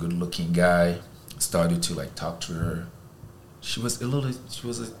came, good-looking guy, started to like talk to her. She was in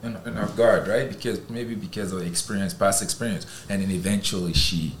her guard, right? Because of past experience. And then eventually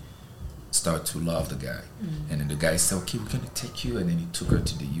she started to love the guy. Mm-hmm. And then the guy said, "Okay, we're gonna take you." And then he took her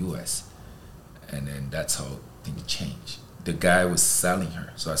to the U.S. And then that's how things changed. The guy was selling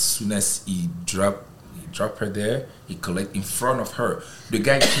her. So as soon as he dropped her there, he collect in front of her. The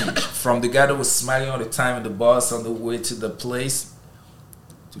guy came from the guy that was smiling all the time at the bus on the way to the place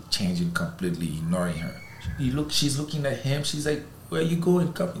to changing completely, ignoring her. She's looking at him. She's like, "Where are you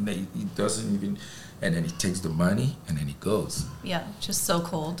going?" And he doesn't even. And then he takes the money and then he goes. Yeah, just so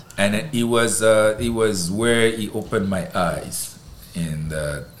cold. And then it was where he opened my eyes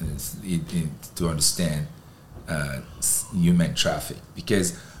to understand. Human traffic,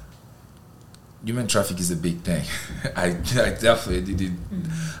 because human traffic is a big thing. I definitely did.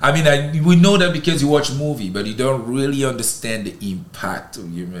 Mm-hmm. I mean, we know that because you watch movie, but you don't really understand the impact of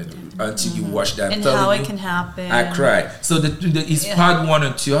human until you watch that. And how it can happen. I cried. So it's part 1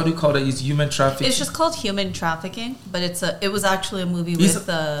 and 2. How do you call that? Is human trafficking? It's just called human trafficking, but it was actually a movie with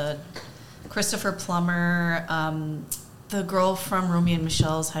Christopher Plummer. The girl from Romeo and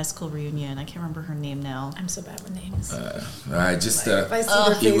Michelle's high school reunion. I can't remember her name now. I'm so bad with names.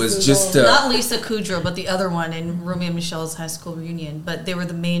 It was just not Lisa Kudrow, but the other one in Romeo and Michelle's high school reunion. But they were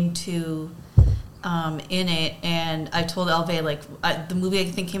the main two in it. And I told Alve, the movie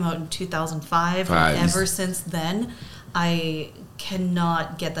I think came out in 2005. And ever since then, I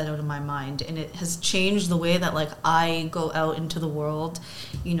cannot get that out of my mind, and it has changed the way that I go out into the world.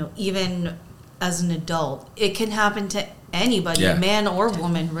 Even as an adult, it can happen to anybody, man or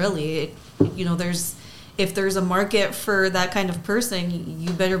woman, really. If there's a market for that kind of person, you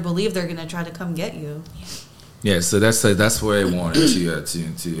better believe they're going to try to come get you. Yeah, so that's where I wanted to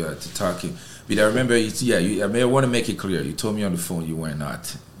talk. But I remember, I want to make it clear. You told me on the phone you were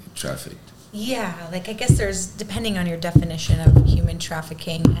not trafficked. Yeah, I guess there's, depending on your definition of human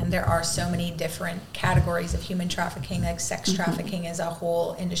trafficking, and there are so many different categories of human trafficking, sex trafficking is a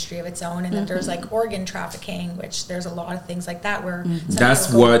whole industry of its own, and then there's organ trafficking, which there's a lot of things like that where...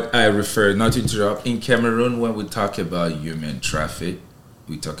 That's what I refer, not to interrupt, in Cameroon when we talk about human traffic,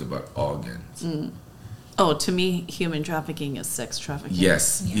 we talk about organs. Mm. Oh, to me, human trafficking is sex trafficking.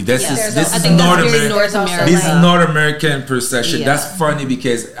 Yes. Yeah. This is North American. This is North American perception. Yeah. That's funny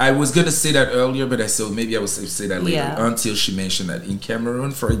because I was going to say that earlier, but I said maybe I will say that later until she mentioned that. In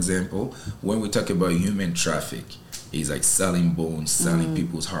Cameroon, for example, when we talk about human traffic, it's selling bones, selling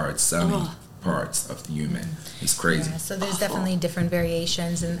people's hearts, selling parts of the human. It's crazy. Yeah, so there's definitely different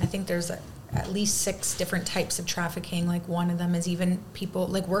variations, and I think there's at least 6 different types of trafficking. One of them is even people,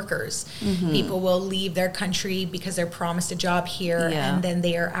 workers. Mm-hmm. People will leave their country because they're promised a job here, and then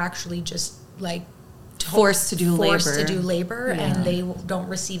they are actually just forced to do labor, and they don't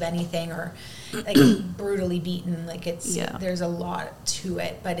receive anything, or like brutally beaten. Like there's a lot to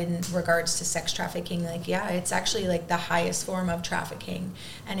it. But in regards to sex trafficking, like it's actually like the highest form of trafficking,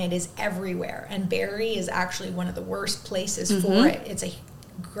 and it is everywhere. And Barrie is actually one of the worst places for it. It's a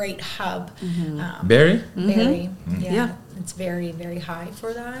great hub. Barrie? Barrie, yeah. It's very, very high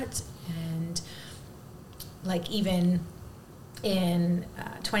for that. And like even in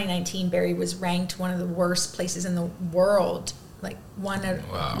 2019, Barrie was ranked one of the worst places in the world, like one of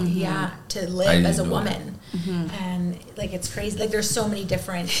to live as a woman. And like it's crazy. Like there's so many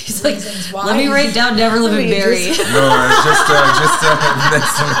different reasons why. Let me write down never live in Barrie.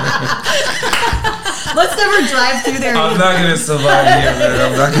 Let's never drive through there. I'm not gonna survive here, man.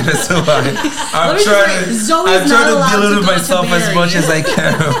 I'm not gonna survive. I'm trying to belittle myself as much as I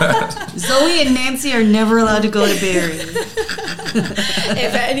can. Zoe and Nancy are never allowed to go to Barrie.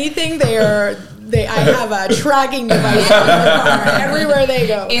 If anything, I have a tracking device on their car everywhere they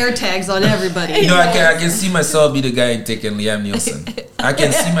go. Air tags on everybody. I can see myself be the guy taking Liam Neeson. I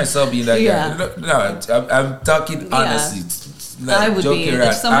can see myself being that guy. No, I'm talking honestly. Like, I would be.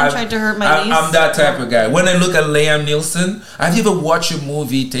 If someone tried to hurt my niece. I'm that type of guy. When I look at Liam Neeson, have you ever watched a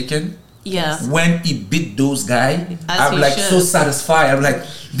movie Taken? Yeah. When he beat those guys, I'm like so satisfied. I'm like,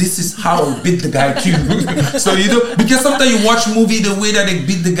 this is how I beat the guy too. So because sometimes you watch movie the way that they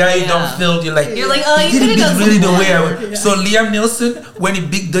beat the guy, you don't feel you're like, oh, you didn't beat really the way I would. So Liam Neeson, when he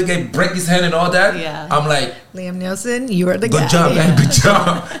beat the guy, break his hand and all that, I'm like, Liam Neeson, you are the guy. Good job, man. Good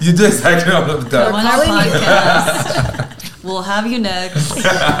job. You do exactly all of that. Come on our podcast. We'll have you next.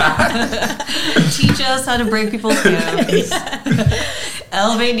 Teach us how to break people's hands.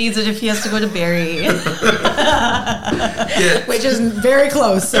 Elevate needs it if he has to go to Barrie. Which is very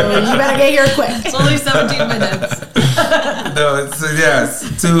close, so you better get here quick. It's only 17 minutes. No, it's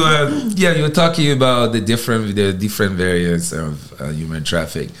you were talking about the different variants of human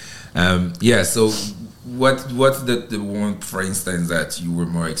trafficking. So what's the one, for instance, that you were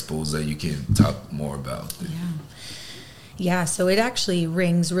more exposed that you can talk more about? Yeah, so it actually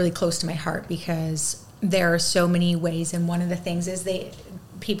rings really close to my heart because there are so many ways, and one of the things is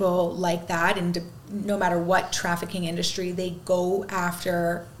people like that, and no matter what trafficking industry, they go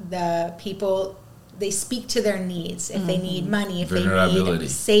after the people. They speak to their needs. If they need money, if they need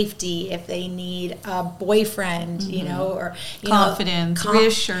safety, if they need a boyfriend, or confidence,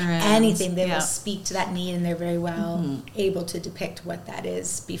 reassurance, anything, they will speak to that need, and they're very well able to depict what that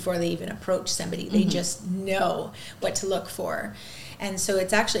is before they even approach somebody. They just know what to look for, and so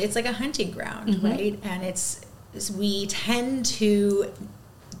it's like a hunting ground, right? And we tend to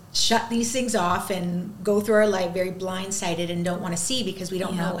shut these things off and go through our life very blindsided and don't want to see because we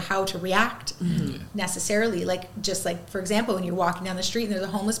don't know how to react necessarily. Like, just like, for example, when you're walking down the street and there's a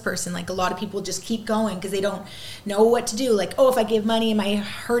homeless person, like a lot of people just keep going because they don't know what to do. Like, if I give money, am I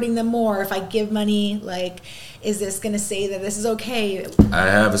hurting them more? If I give money, like, is this going to say that this is okay? I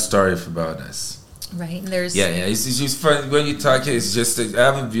have a story about this. Right, and there's it's just fun when you talk. It's just I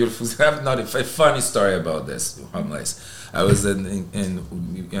have a funny story about this homeless. I was in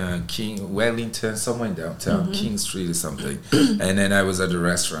King Wellington, somewhere in downtown, King Street or something, and then I was at the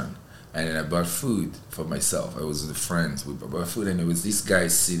restaurant, and then I bought food for myself. I was with friends. We bought food, and there was this guy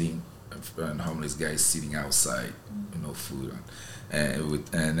sitting, a homeless guy sitting outside, food,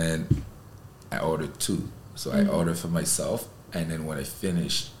 and then I ordered two. So I ordered for myself, and then when I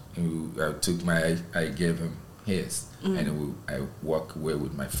finished, I gave him his, and then I walked away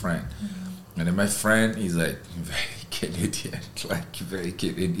with my friend. And then my friend, he's like, very Canadian, very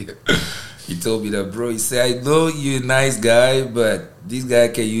Canadian. He told me that, bro, he said, I know you're a nice guy, but this guy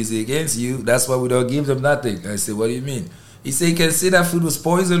can use it against you. That's why we don't give them nothing. I said, what do you mean? He said, you can say that food was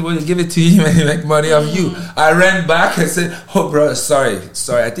poisoned when you give it to him and he make money off you. I ran back and said, oh, bro, sorry.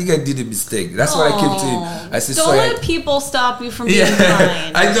 I think I did a mistake. That's what I came to him. I said, don't let people stop you from being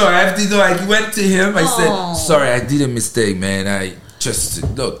kind. I know. I went to him. I said, sorry, I did a mistake, man.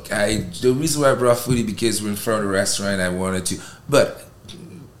 The reason why I brought food is because we're in front of the restaurant. I wanted to, but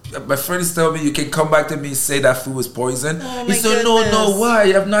my friend is telling me you can come back to me and say that food was poison. He said, no,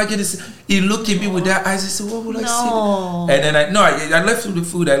 why? I'm not gonna say. He looked at me with that eyes and said, what would I say? And then I left with the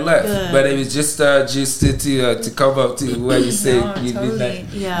food. I left, but it was just to come up to what you say. Totally.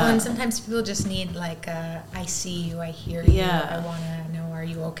 Well, and sometimes people just need like I see you, I hear you, I want to know, are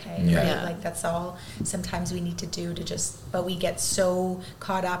you okay? Right? Like that's all. Sometimes we need to do but we get so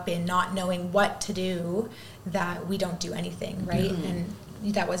caught up in not knowing what to do that we don't do anything, right? And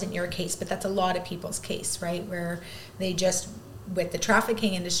that wasn't your case, but that's a lot of people's case, right? Where they just with the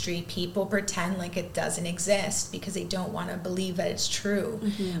trafficking industry, people pretend like it doesn't exist because they don't want to believe that it's true.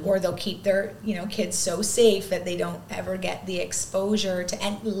 Or they'll keep their, kids so safe that they don't ever get the exposure to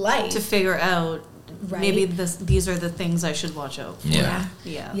end life. To figure out, maybe these are the things I should watch out for. Yeah.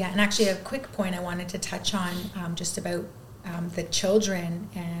 And actually a quick point I wanted to touch on just about the children,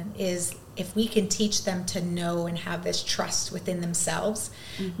 and is if we can teach them to know and have this trust within themselves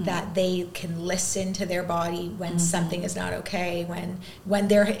that they can listen to their body when something is not okay,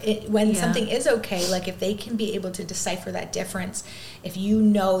 when something is okay, like if they can be able to decipher that difference, if you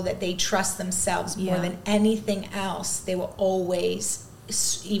know that they trust themselves more than anything else, they will always,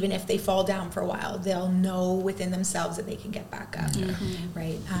 even if they fall down for a while, they'll know within themselves that they can get back up,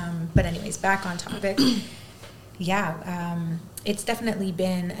 right? But anyways, back on topic. It's definitely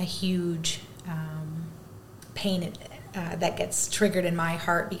been a huge pain that gets triggered in my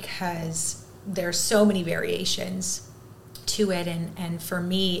heart because there's so many variations to it, and for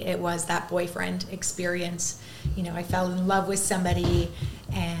me it was that boyfriend experience. I fell in love with somebody,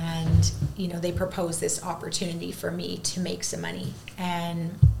 and they proposed this opportunity for me to make some money,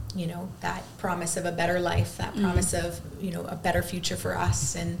 and that promise of a better life, that promise of a better future for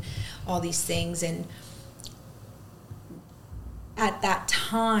us, and all these things. And at that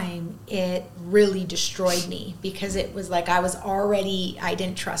time, it really destroyed me because it was like I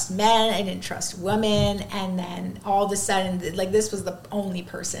didn't trust men, I didn't trust women, and then all of a sudden, like, this was the only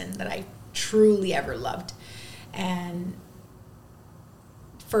person that I truly ever loved. And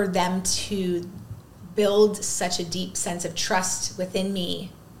for them to build such a deep sense of trust within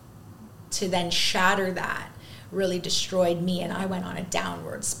me, to then shatter that, really destroyed me, and I went on a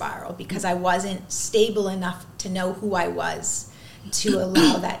downward spiral because I wasn't stable enough to know who I was to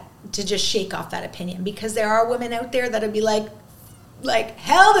allow that to just shake off that opinion. Because there are women out there that'll be like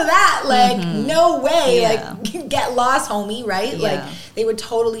hell to that, like no way, like get lost, homie, right? Like they would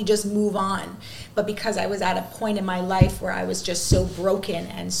totally just move on. But because I was at a point in my life where I was just so broken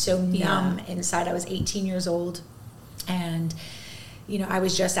and so numb inside, I was 18 years old, and I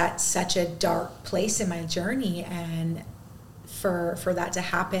was just at such a dark place in my journey, and for that to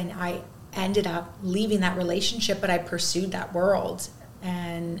happen, I ended up leaving that relationship, but I pursued that world.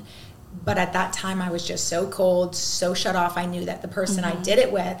 But at that time I was just so cold, so shut off. I knew that the person I did it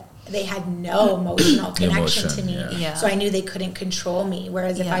with, they had no emotional connection to me. So I knew they couldn't control me.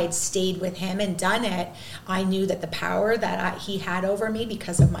 Whereas if I had stayed with him and done it, I knew that the power that he had over me,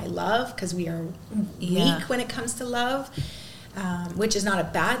 because of my love, because we are weak when it comes to love, which is not a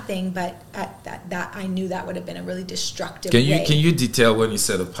bad thing, but at that I knew that would have been a really destructive way. Can you detail when you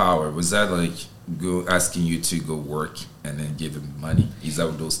said the power? Was that like asking you to go work and then give him money? Is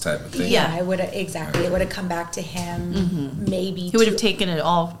that those type of things? Yeah, I would have, exactly. It would have come back to him. Maybe he would have taken it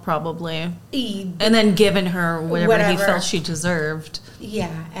all, probably, and then given her whatever he felt she deserved.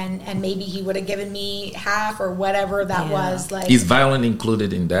 Yeah, and maybe he would have given me half or whatever that was. Like, is violence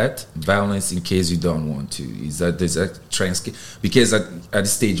included in that? Violence in case you don't want to? Is that because at the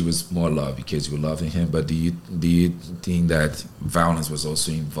stage it was more love because you were loving him, but do you think that violence was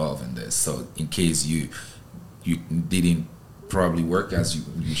also involved in this? So in case you didn't probably work as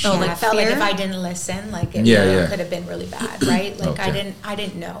you should. I felt like if I didn't listen, like it could have been really bad, right? Like I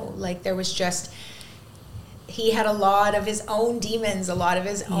didn't know. Like there was just, he had a lot of his own demons, a lot of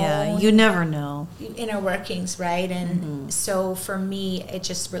his own. Yeah, you never know. Inner workings, right? And so for me, it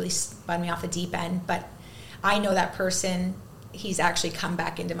just really spun me off the deep end. But I know that person, he's actually come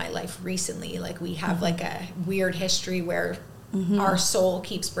back into my life recently. Like we have like a weird history where our soul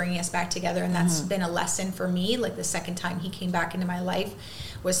keeps bringing us back together, and that's been a lesson for me. Like the second time he came back into my life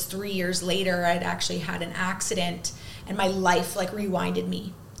was 3 years later. I'd actually had an accident, and my life like rewinded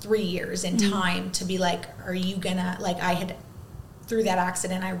me 3 years in time to be like, are you gonna, like, I had, through that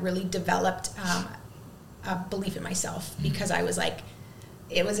accident, I really developed a belief in myself, because I was like,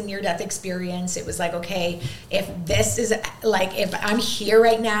 it was a near-death experience. It was like, okay, if this is, like, if I'm here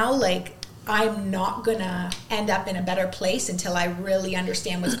right now, like, I'm not gonna end up in a better place until I really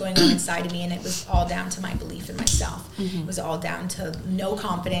understand what's going on inside of me. And it was all down to my belief in myself. It was all down to no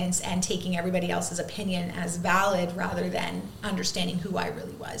confidence and taking everybody else's opinion as valid rather than understanding who I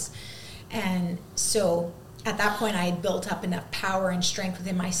really was. And so at that point, I had built up enough power and strength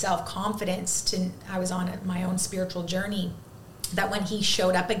within myself, confidence I was on my own spiritual journey, that when he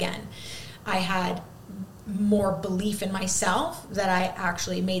showed up again, I had more belief in myself that I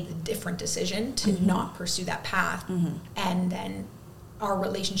actually made the different decision to not pursue that path. And then our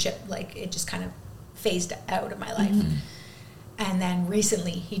relationship, like, it just kind of phased out of my life. And then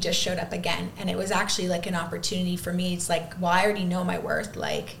recently he just showed up again, and it was actually like an opportunity for me. It's like, well, I already know my worth.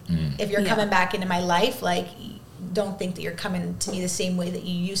 Like, if you're coming back into my life, like, don't think that you're coming to me the same way that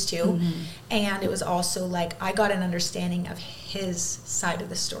you used to. And it was also like I got an understanding of his side of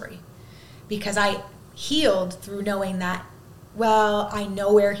the story, because I healed through knowing that, well, I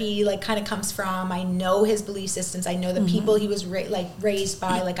know where he like kind of comes from. I know his belief systems. I know the people he was raised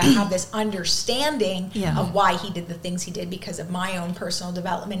by. Like I have this understanding of why he did the things he did because of my own personal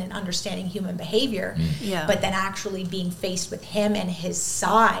development and understanding human behavior. But then actually being faced with him and his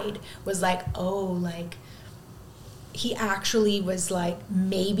side was like, oh, like he actually was like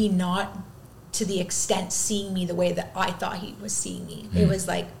maybe not to the extent seeing me the way that I thought he was seeing me. It was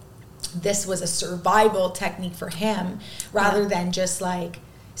like, this was a survival technique for him rather than just like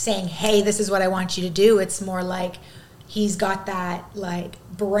saying, hey, this is what I want you to do. It's more like he's got that like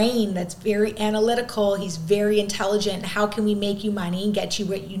brain that's very analytical. He's very intelligent. How can we make you money and get you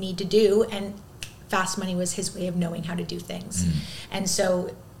what you need to do? And fast money was his way of knowing how to do things. And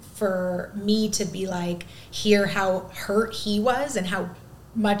so for me to be like, hear how hurt he was and how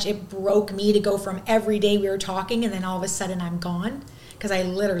much it broke me to go from every day we were talking and then all of a sudden I'm gone, because I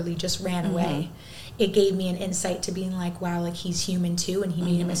literally just ran away. It gave me an insight to being like, wow, like he's human too, and he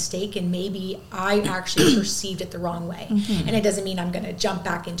made a mistake, and maybe I actually perceived it the wrong way. And it doesn't mean I'm going to jump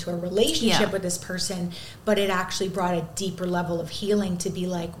back into a relationship with this person, but it actually brought a deeper level of healing to be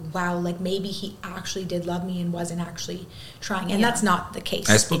like, wow, like maybe he actually did love me and wasn't actually trying. And that's not the case.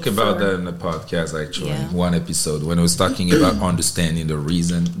 I spoke about that in the podcast, actually, one episode, when I was talking about understanding the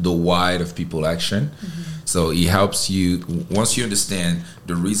reason, the why of people action. So it helps you, once you understand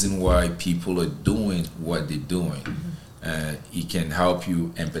the reason why people are doing what they're doing, it can help you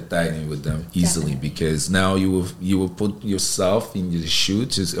empathizing with them easily. Because now you will put yourself in the shoe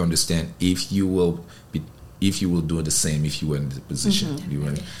to understand if you will do the same if you were in the position you were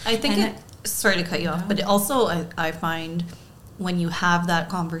in. I think sorry to cut you off, but also I find when you have that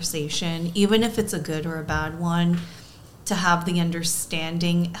conversation, even if it's a good or a bad one, to have the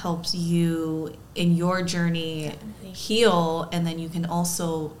understanding helps you in your journey heal, and then you can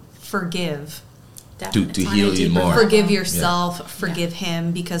also forgive. To heal you more. Forgive yourself, forgive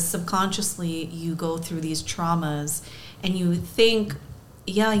him, because subconsciously you go through these traumas and you think,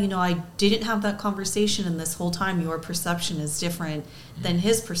 I didn't have that conversation, and this whole time your perception is different than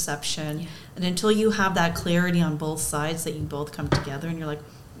his perception. And until you have that clarity on both sides, that you both come together and you're like,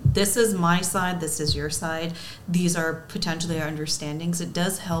 this is my side, this is your side, these are potentially our understandings. It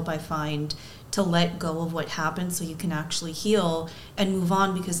does help, I find, to let go of what happened so you can actually heal and move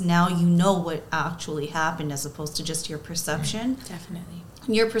on, because now you know what actually happened as opposed to just your perception. Definitely.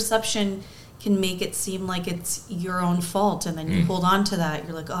 Your perception can make it seem like it's your own fault, and then you hold on to that.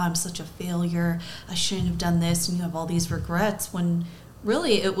 You're like, oh, I'm such a failure, I shouldn't have done this, and you have all these regrets, when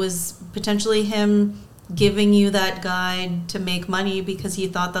really it was potentially him giving you that guide to make money because he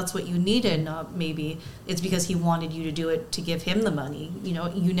thought that's what you needed. Not maybe it's because he wanted you to do it to give him the money.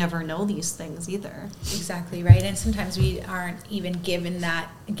 You never know these things either. Exactly right. And sometimes we aren't even given that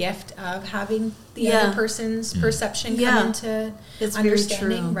gift of having the other person's perception come into it's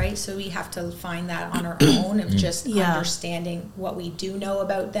understanding, right? So we have to find that on our own of just understanding what we do know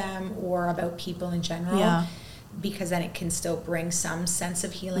about them or about people in general. Because then it can still bring some sense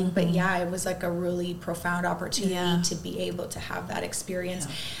of healing. But it was like a really profound opportunity to be able to have that experience.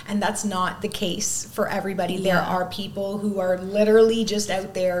 And that's not the case for everybody. There are people who are literally just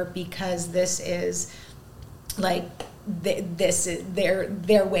out there because this is like this is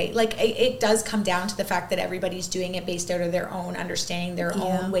their way. Like it does come down to the fact that everybody's doing it based out of their own understanding, their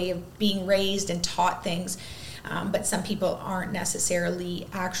own way of being raised and taught things. But some people aren't necessarily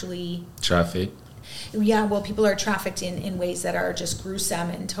actually trafficked. Yeah, well, people are trafficked in ways that are just gruesome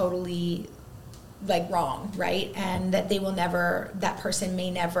and totally like wrong, right? And that that person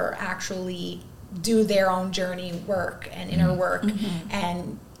may never actually do their own journey work and inner work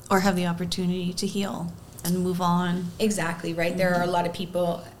and or have the opportunity to heal and move on. Exactly, right? There are a lot of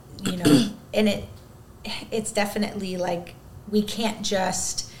people, and it's definitely like we can't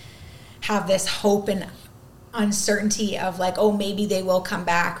just have this hope and uncertainty of like, oh, maybe they will come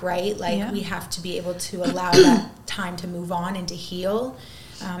back, right? Like we have to be able to allow that time to move on and to heal.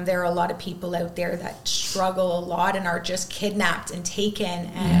 There are a lot of people out there that struggle a lot and are just kidnapped and taken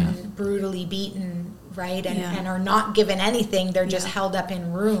and brutally beaten, right? And are not given anything. They're just held up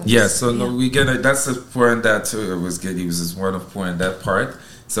in rooms. That's the point that I was getting. It was just one of point that part.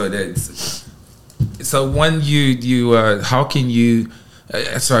 So when you how can you?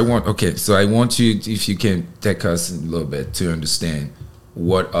 So I want you, if you can take us a little bit to understand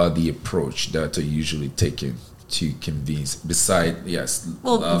what are the approach that are usually taken to convince? Beside, yes,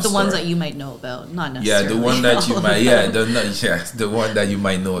 well, the story. ones that you might know about, not necessarily. Yeah, the one that you might, the one that you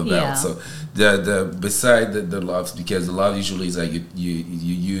might know about. Yeah. So the beside the love, because the love usually is like you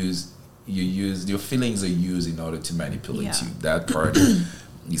use your feelings are used in order to manipulate you. That part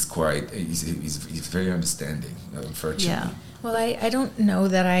is quite is very understanding, unfortunately. Yeah. Well, I don't know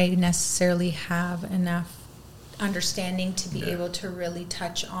that I necessarily have enough understanding to be able to really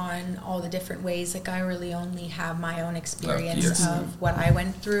touch on all the different ways. Like, I really only have my own experience of what I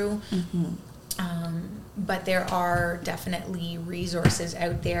went through. But there are definitely resources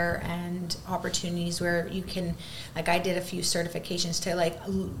out there and opportunities where you can, like, I did a few certifications to, like,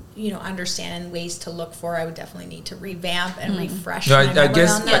 understand and ways to look for. I would definitely need to revamp and refresh my memory on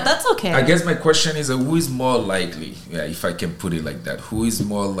that. Yeah, that's okay. I guess my question is, who is more likely, if I can put it like that, who is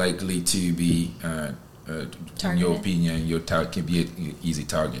more likely to be, in your opinion, can be an easy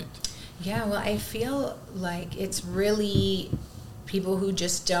target? Yeah, well, I feel like it's really people who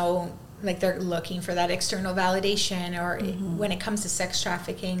just don't, like, they're looking for that external validation, or when it comes to sex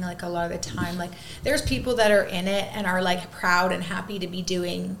trafficking, like, a lot of the time, like, there's people that are in it and are, like, proud and happy to be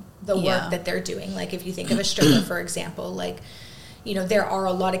doing the work that they're doing. Like, if you think of a stripper, for example, like, there are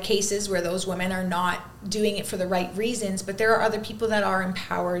a lot of cases where those women are not doing it for the right reasons, but there are other people that are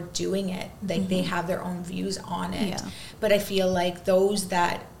empowered doing it. Like, they have their own views on it. Yeah. But I feel like those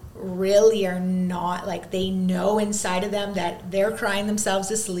that really are not, like, they know inside of them that they're crying themselves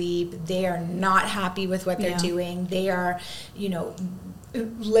to sleep, they are not happy with what they're doing, they are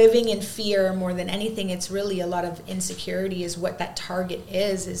living in fear more than anything. It's really a lot of insecurity is what that target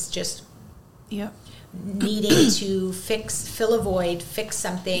is just needing to fill a void, fix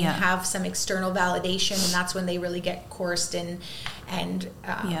something, have some external validation, and that's when they really get coursed and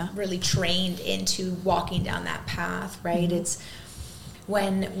really trained into walking down that path, right? It's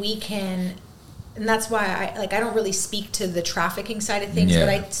when we can, and that's why I don't really speak to the trafficking side of things, but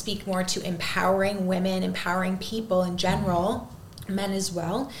I speak more to empowering women, empowering people in general, men as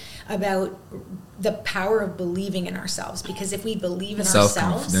well, about the power of believing in ourselves. Because if we believe in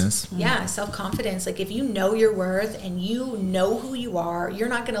ourselves, self-confidence, like, if you know your worth and you know who you are, you're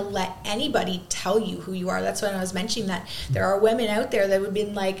not going to let anybody tell you who you are. That's when I was mentioning that there are women out there that would be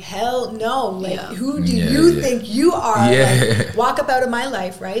like, hell no, like, who do you think you are? Like, walk up out of my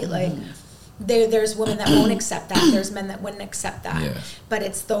life, right? Like, there's women that won't accept that. There's men that wouldn't accept that. Yeah. But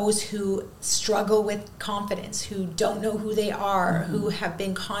it's those who struggle with confidence, who don't know who they are, who have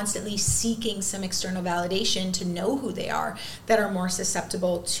been constantly seeking some external validation to know who they are, that are more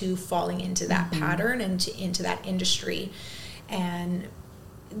susceptible to falling into that pattern and into that industry. And,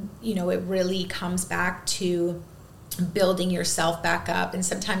 it really comes back to building yourself back up, and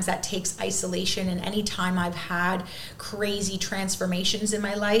sometimes that takes isolation. And anytime I've had crazy transformations in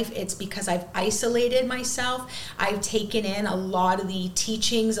my life, it's because I've isolated myself. I've taken in a lot of the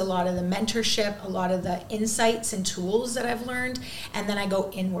teachings, a lot of the mentorship, a lot of the insights and tools that I've learned, and then I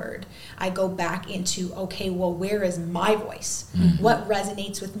go inward. I go back into, okay, well, where is my voice? What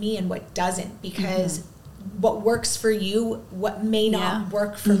resonates with me and what doesn't? Because what works for you, what may not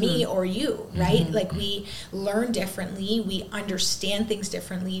work for me or you, right? Like, we learn differently, we understand things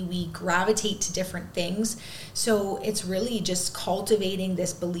differently, we gravitate to different things. So it's really just cultivating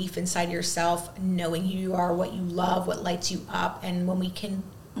this belief inside yourself, knowing who you are, what you love, what lights you up. And when we can,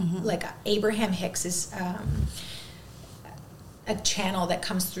 like, Abraham Hicks is a channel that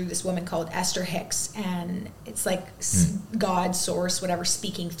comes through this woman called Esther Hicks, and it's like God, source, whatever,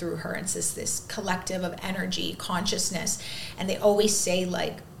 speaking through her. It's this collective of energy, consciousness, and they always say,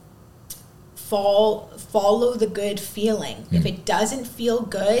 like, follow the good feeling. If it doesn't feel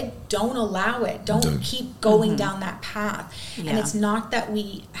good, don't allow it. Don't keep going down that path. And it's not that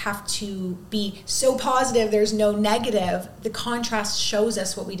we have to be so positive there's no negative. The contrast shows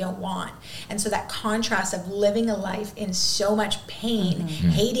us what we don't want. And so that contrast of living a life in so much pain,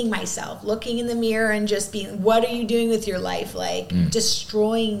 hating myself, looking in the mirror and just being, what are you doing with your life? Like,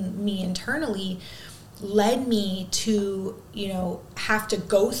 destroying me internally, led me to, have to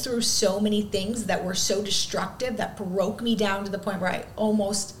go through so many things that were so destructive, that broke me down to the point where I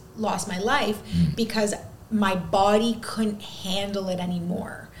almost lost my life because my body couldn't handle it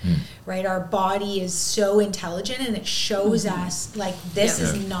anymore. Right? Our body is so intelligent, and it shows us, like, this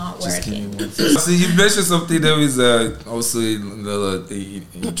is not working. So you mentioned something that was also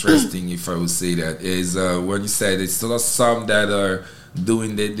interesting, if I would say that, is when you said it's still some that are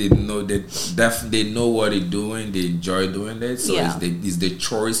doing that, they know what they're doing, they enjoy doing it, so it's the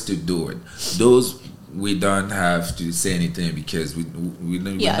choice to do it. Those, we don't have to say anything because we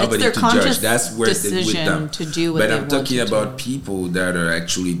nobody to judge. That's where with them to do what but they I'm talking want to about people that are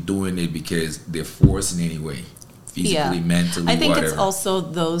actually doing it because they're forced in any way. physically, mentally, I think whatever. it's also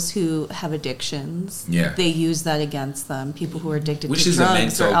those who have addictions. Yeah. They use that against them. People who are addicted Which to is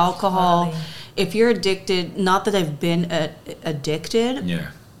drugs or alcohol. Totally. If you're addicted, not that I've been addicted,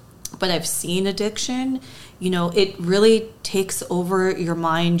 Yeah. but I've seen addiction, you know, it really takes over your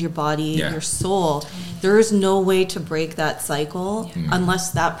mind, your body, Yeah. your soul. There is no way to break that cycle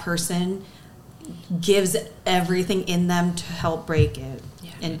unless that person gives everything in them to help break it.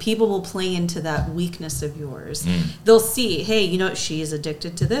 And people will play into that weakness of yours. They'll see, hey, you know, she's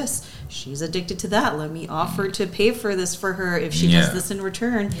addicted to this. She's addicted to that. Let me offer to pay for this for her if she does this in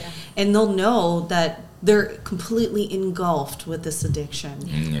return. Yeah. And they'll know that they're completely engulfed with this addiction.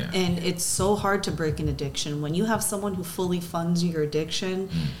 Yeah. And it's so hard to break an addiction. When you have someone who fully funds your addiction,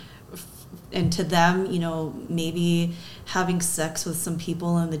 and to them, you know, maybe having sex with some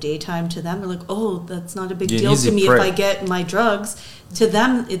people in the daytime, to them, they're like, oh, that's not a big deal to me if I get my drugs. To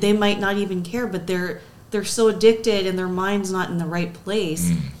them, they might not even care, but they're so addicted and their mind's not in the right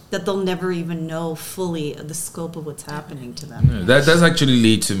place that they'll never even know fully the scope of what's happening to them. Yeah, that does actually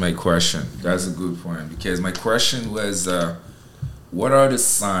lead to my question. That's a good point, because my question was, what are the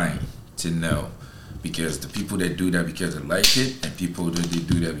signs to know? Because the people that do that because they like it, and people that they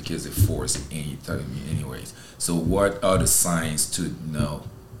do that because they force it, and you're telling me anyways. So what are the signs to know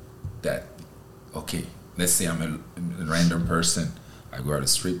that, okay, let's say I'm a random person, I go to a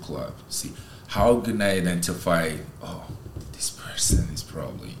strip club, see, how can I identify, oh, this person is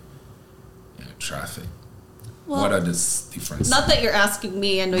probably traffic? Well, what are the differences? Not that you're asking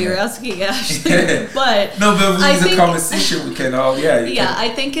me, I know you're asking Ashley, but... No, but it's a conversation we can all, I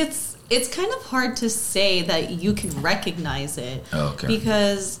think it's kind of hard to say that you can recognize it.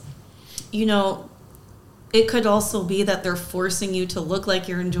 Because, you know, it could also be that they're forcing you to look like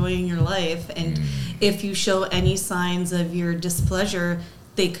you're enjoying your life. And if you show any signs of your displeasure,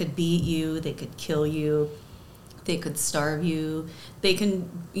 they could beat you, they could kill you, they could starve you, they can,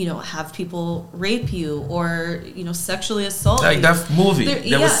 you know, have people rape you or, you know, sexually assault you. Like that movie.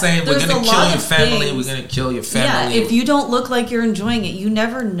 They were saying, we're going to kill your family, we're going to kill your family. Yeah, if you don't look like you're enjoying it, you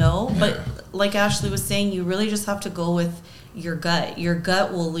never know. But like Ashley was saying, you really just have to go with your gut. Your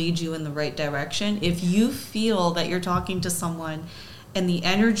gut will lead you in the right direction. If you feel that you're talking to someone and the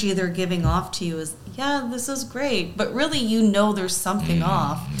energy they're giving off to you is, yeah, this is great, but really you know there's something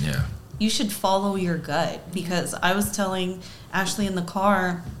off. Yeah. You should follow your gut, because I was telling Ashley in the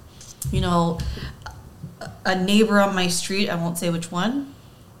car, you know, a neighbor on my street, I won't say which one,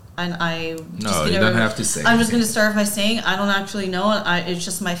 and you don't have to say. I'm just going to start by saying I don't actually know. It's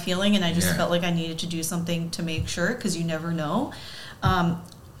just my feeling, and I just felt like I needed to do something to make sure, because you never know.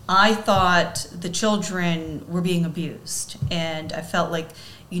 I thought the children were being abused, and I felt like,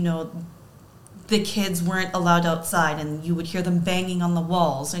 you know, the kids weren't allowed outside, and you would hear them banging on the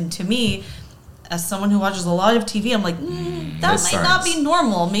walls. And to me, as someone who watches a lot of TV, I'm like, that might not be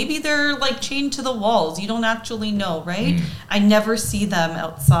normal. Maybe they're like chained to the walls. You don't actually know, right? I never see them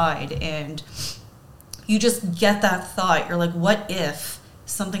outside, and you just get that thought. You're like, what if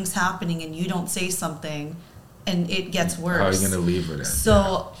something's happening and you don't say something and it gets worse? How are you going to leave with that?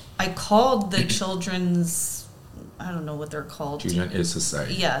 So I called the children's, I don't know what they're called. Children in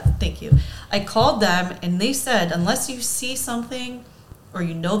Society. Yeah, thank you. I called them, and they said, unless you see something or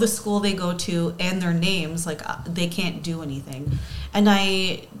you know the school they go to and their names, like, they can't do anything. And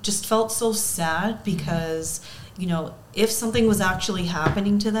I just felt so sad because, you know, if something was actually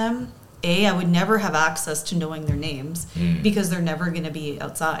happening to them, A, I would never have access to knowing their names because they're never going to be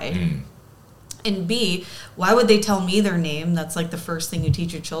outside. And B, why would they tell me their name? That's like the first thing you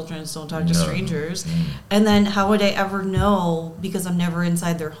teach your children is don't talk to strangers. And then how would I ever know, because I'm never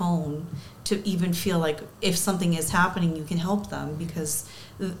inside their home, to even feel like if something is happening, you can help them, because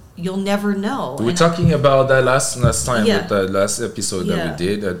you'll never know. We were talking about that last time with the last episode that we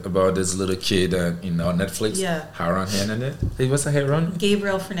did about this little kid on Netflix. Haron Hernandez. Hey, what's the Haron?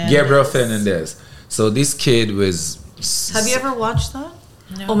 Gabriel Fernandez. So this kid was... Have you ever watched that?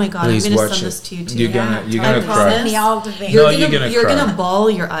 No. Oh my God! Please I'm gonna watch send it. this to you too. You're gonna cry. You're gonna bawl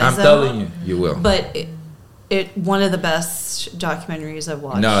your eyes out. I'm telling you, you will. But it one of the best documentaries I've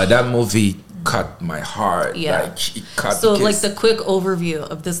watched. No, that movie cut my heart. Yeah. Like, it cut so like the quick overview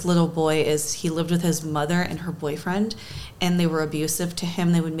of this little boy is he lived with his mother and her boyfriend, and they were abusive to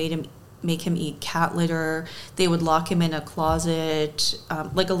him. They would make him eat cat litter. They would lock him in a closet,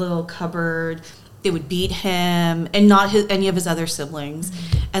 like a little cupboard. They would beat him, and not any of his other siblings.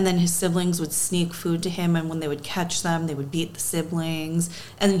 And then his siblings would sneak food to him, and when they would catch them, they would beat the siblings.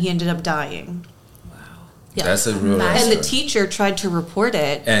 And then he ended up dying. Wow. Yeah. That's a real life And story. the teacher tried to report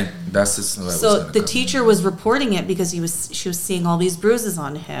it. And that's just what I was So gonna the come teacher was reporting it because she was seeing all these bruises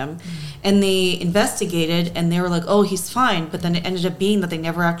on him, and they investigated and they were like, "Oh, he's fine," but then it ended up being that they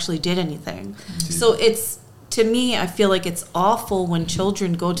never actually did anything. So it's, to me, I feel like it's awful when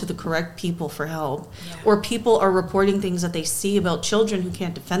children go to the correct people for help, or people are reporting things that they see about children who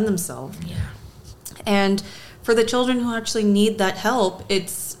can't defend themselves. Yeah. And for the children who actually need that help,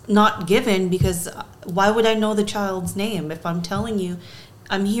 it's not given, because why would I know the child's name if I'm telling you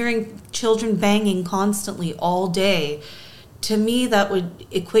I'm hearing children banging constantly all day? To me, that would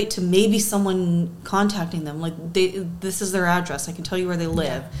equate to maybe someone contacting them. Like, this is their address. I can tell you where they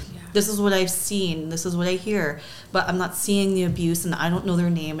live. Yeah. This is what I've seen. This is what I hear. But I'm not seeing the abuse, and I don't know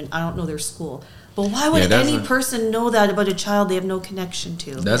their name, and I don't know their school. But why would any person know that about a child they have no connection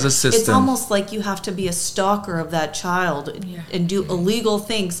to? That's a system. It's almost like you have to be a stalker of that child and do illegal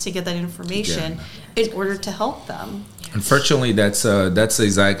things to get that information in order to help them. Unfortunately, that's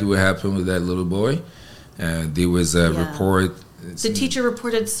exactly what happened with that little boy. There was a report. The teacher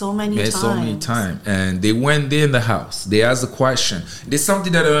reported so many times. And they went there in the house. They asked a question. There's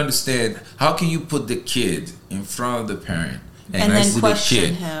something that I don't understand. How can you put the kid in front of the parent? And I see the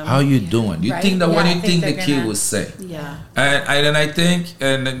kid, him. How you doing? You think that what do you think the kid would say? Yeah. And I think,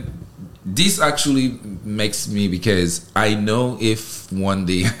 and this actually makes me, because I know if one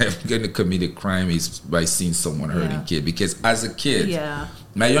day I'm going to commit a crime is by seeing someone hurting a kid. Because as a kid,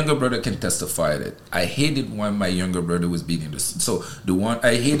 my younger brother can testify that I hated when my younger brother was beating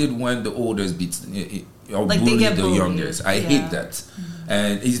I hated when the oldest beats or like bully the youngest. I hate that.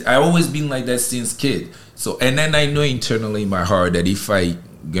 And I always been like that since kid. So, and then I know internally in my heart that if I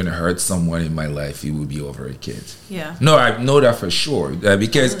gonna hurt someone in my life, it would be over a kid. Yeah. No, I know that for sure,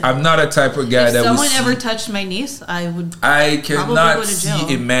 because I'm not a type of guy if that someone ever touched my niece, I cannot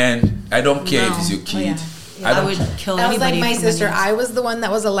see a man. I don't care if it's your kid. I would kill that anybody. Was like my sister. I was the one that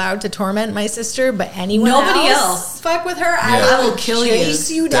was allowed to torment my sister, but nobody else fuck with her. I will kill you.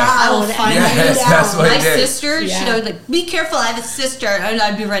 Chase you down. I will find you down. That's what my sister, she'd always like, "Be careful, I have a sister," and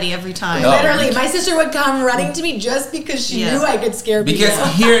I'd be ready every time. Literally, my sister would come running to me just because she knew I could scare people.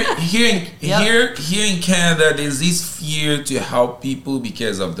 Because here in Canada, there's this fear to help people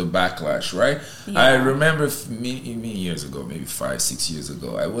because of the backlash, right? Yeah. I remember many years ago, maybe 5-6 years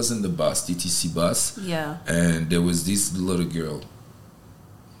ago, I was in the bus, TTC bus. Yeah. And there was this little girl.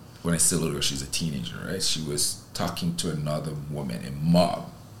 When I say little girl, she's a teenager, right? She was talking to another woman, a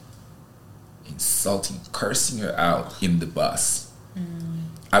mob, insulting, cursing her out in the bus.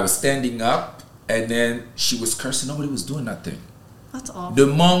 I was standing up, and then she was cursing. Nobody was doing nothing. That's awful. The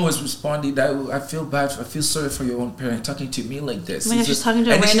mom was responding that I feel bad. I feel sorry for your own parent talking to me like this. I mean, she's talking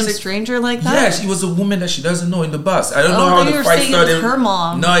to a random stranger like that? Yeah, she was a woman that she doesn't know in the bus. I don't know how the fight started. It was her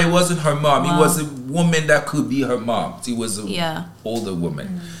mom. No, it wasn't her mom. Wow. It was a woman that could be her mom. She was an older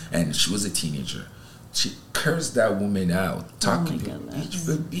woman, and she was a teenager. She cursed that woman out, talking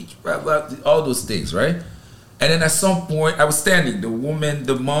to beach, all those things, right? And then at some point, I was standing.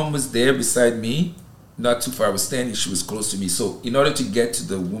 The mom was there beside me. Not too far. I was standing. She was close to me. So in order to get to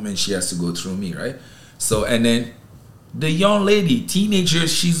the woman, she has to go through me, right? So, and then the young lady, teenager,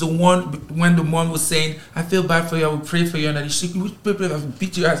 she's the one, when the mom was saying, I feel bad for you, I will pray for you, and then she would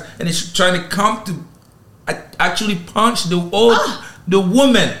beat your ass. And then she's trying to come to actually punch the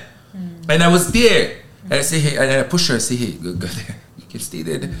woman. And I was there. And I say, hey, and I push her, I say, hey, go there. You can stay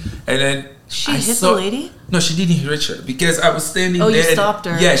there. And then she hit the lady? No, she didn't hit her because I was standing there. Oh, you stopped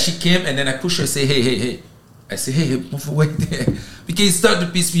her. Yeah, she came and then I pushed her and say, hey. I say, hey, move away there. Because it started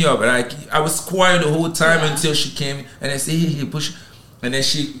to piss me off. And I was quiet the whole time until she came and I say, hey, push. And then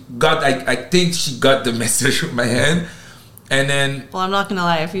she got, I think she got the message from my hand. And then... Well, I'm not going to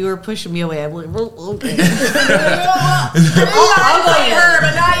lie. If you were pushing me away, I'd be like, okay. I'll go her,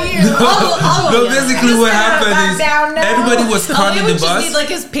 but not you. No, basically what happened is everybody was caught in the bus. He would just need like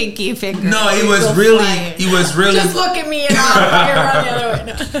his pinky finger. No, it was really... Just look at me and I'll run the other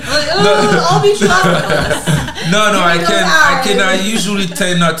way. I'll be shocked. No, I usually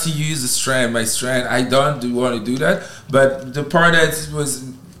tend not to use my strand. I don't want to do that. But the part that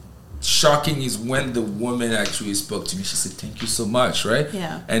was shocking is when the woman actually spoke to me. She said, thank you so much, right?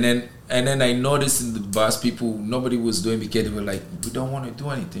 Yeah. And then I noticed in the bus, nobody was doing because they were like, we don't want to do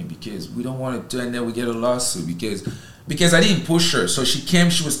anything because we don't want to do, and then we get a lawsuit because I didn't push her. So she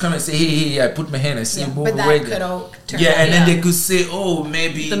came, she was coming and say, hey, I put my hand, I say, move away. And then they could say, oh,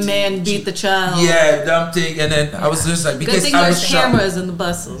 maybe the man beat the child. Yeah, dumb thing. And then I was just like, because I was shocked. Cameras in the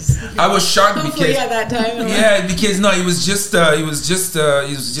buses. I was shocked Hopefully at that time. Yeah, because no, it was just to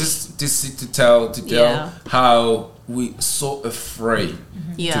tell how we so afraid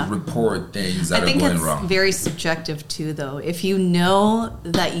to report things that are going wrong. I think it's very subjective too, though. If you know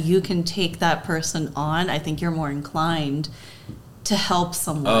that you can take that person on, I think you're more inclined to help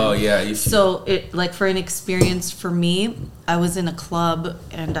someone. Oh yeah. So it, like, for an experience for me, I was in a club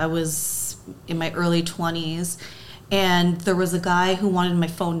and I was in my early 20s, and there was a guy who wanted my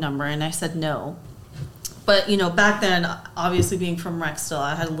phone number, and I said no. But, you know, back then, obviously being from Rexdale,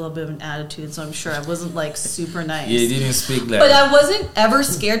 I had a little bit of an attitude, so I'm sure I wasn't, like, super nice. Yeah, you didn't speak that. But I wasn't ever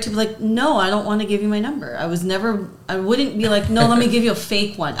scared to be like, no, I don't want to give you my number. I wouldn't be like, no, let me give you a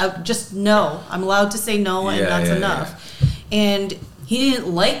fake one. No. I'm allowed to say no, and that's enough. Yeah. And he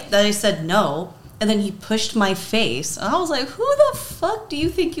didn't like that I said no. And then he pushed my face. And I was like, who the fuck do you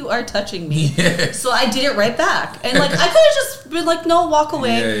think you are touching me? Yeah. So I did it right back. And, like, I could have just been like, no, walk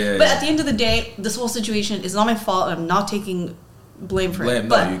away. But at the end of the day, this whole situation is not my fault. I'm not taking blame for it.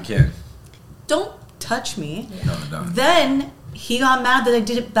 But no, you can't. Don't touch me. Yeah. No. Then he got mad that I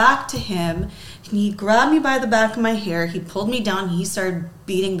did it back to him. And he grabbed me by the back of my hair. He pulled me down. And he started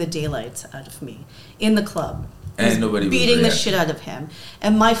beating the daylights out of me in the club. And nobody was beating the shit out of him.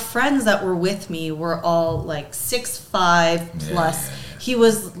 And my friends that were with me were all like 6'5" plus. Yeah. He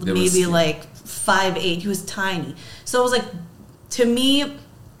was maybe like 5'8". He was tiny. So it was like, to me,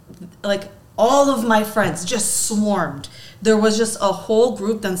 like, all of my friends just swarmed. There was just a whole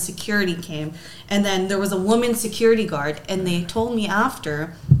group. Then security came, and then there was a woman security guard, and they told me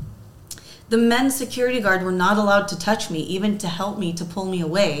after, the men's security guard were not allowed to touch me, even to help me, to pull me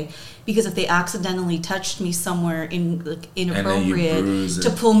away, because if they accidentally touched me somewhere inappropriate to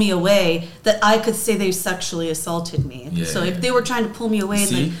pull me away, that I could say they sexually assaulted me. So if they were trying to pull me away,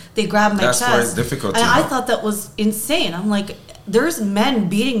 and then they grabbed my chest, where it's difficult. And I thought that was insane. I'm like, there's men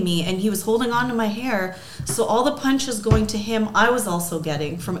beating me, and he was holding on to my hair. So all the punches going to him, I was also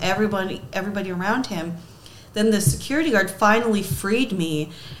getting from everybody around him. Then the security guard finally freed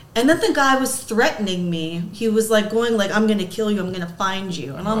me. And then the guy was threatening me. He was like going like, I'm going to kill you. I'm going to find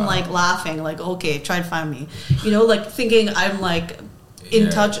you. And I'm like laughing, like, okay, try to find me. You know, like thinking I'm like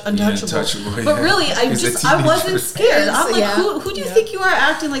untouchable. But really, I wasn't scared. I'm like, who do you think you are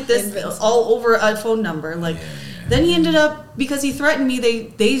acting like this all over a phone number? Like, then he ended up, because he threatened me,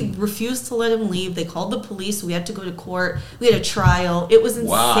 they refused to let him leave. They called the police. We had to go to court. We had a trial. It was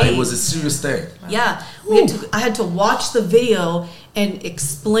insane. Wow, it was a serious thing. Wow. Yeah. I had to watch the video and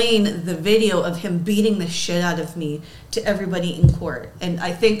explain the video of him beating the shit out of me to everybody in court. And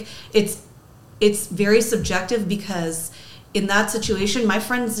I think it's very subjective, because in that situation, my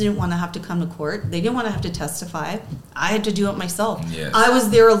friends didn't want to have to come to court. They didn't want to have to testify. I had to do it myself. Yes. I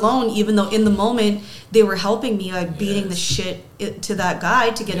was there alone, even though in the moment they were helping me by beating the shit to that guy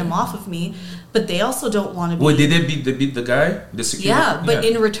to get him off of me. But they also don't want to be... Wait, did they beat the guy? The security? Yeah, but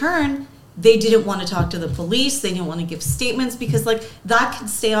in return, they didn't want to talk to the police. They didn't want to give statements, because, like, that could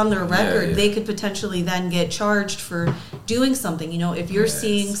stay on their record. Yeah. They could potentially then get charged for doing something. You know, if you're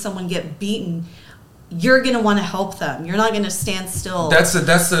seeing someone get beaten, you're going to want to help them. You're not going to stand still. That's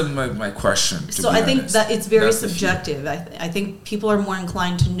my question. So I think that it's very subjective. I think people are more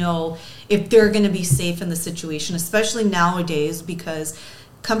inclined to know if they're going to be safe in the situation, especially nowadays, because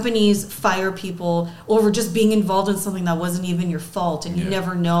companies fire people over just being involved in something that wasn't even your fault, and you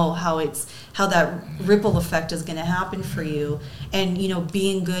never know how that ripple effect is going to happen for you. And, you know,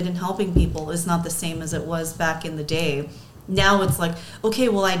 being good and helping people is not the same as it was back in the day. Now it's like, okay,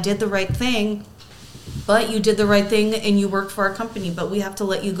 well, I did the right thing. But you did the right thing and you worked for our company, but we have to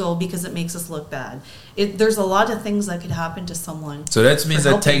let you go because it makes us look bad. There's a lot of things that could happen to someone. So that means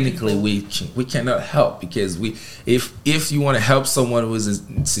that technically we cannot help, because if you want to help someone who's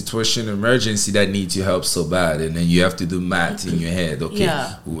in a situation of emergency that needs your help so bad, and then you have to do math in your head. Okay,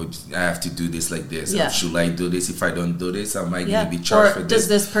 I have to do this like this. Yeah. Should I do this? If I don't do this, am I going to be charged for this? Does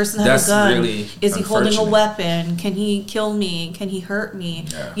this person have a gun? Really is he holding a weapon? Can he kill me? Can he hurt me?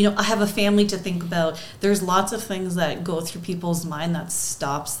 Yeah. You know, I have a family to think about. There's lots of things that go through people's mind that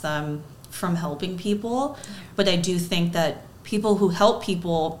stops them from helping people. But I do think that people who help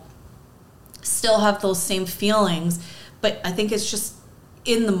people still have those same feelings. But I think it's just,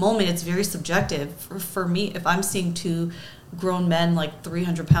 in the moment, it's very subjective. For me, if I'm seeing two grown men like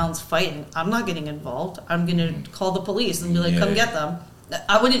 300 pounds fighting, I'm not getting involved. I'm going to call the police and be like, come get them.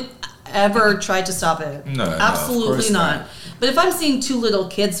 I wouldn't ever try to stop it. No, absolutely not. But if I'm seeing two little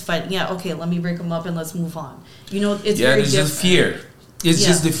kids fighting, okay, let me break them up and let's move on. You know, it's very different. Just fear. It's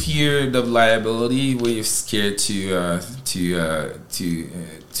just the fear of liability, where you're scared to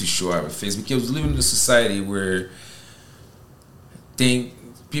show our face, because we live in a society where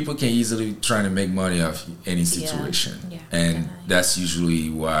people can easily try to make money off any situation. Yeah, and definitely. that's usually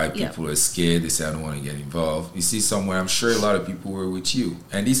why people are scared. They say, I don't want to get involved. You see somewhere, I'm sure a lot of people were with you.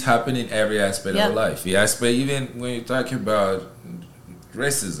 And this happened in every aspect of life. The aspect, even when you're talking about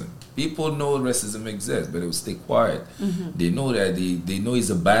racism. People know racism exists, but it will stay quiet. They know that they know it's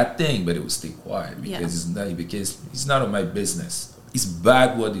a bad thing, but it will stay quiet because it's not of my business. It's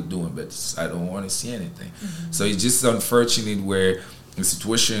bad what they're doing, but I don't want to see anything. So it's just unfortunate where a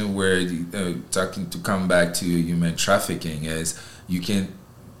situation where talking to come back to human trafficking is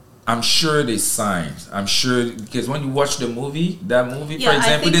I'm sure there's signs. I'm sure because when you watch that movie, for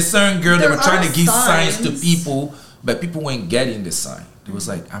example, there's certain girl that were trying to give signs to people, but people weren't getting the sign. It was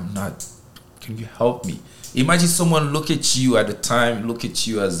like, can you help me? Imagine someone look at you at the time, look at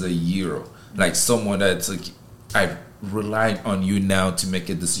you as a hero, like someone that's like, I relied on you now to make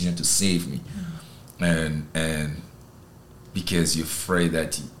a decision to save me, and because you're afraid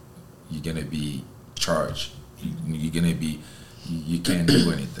that you're gonna be charged, you can't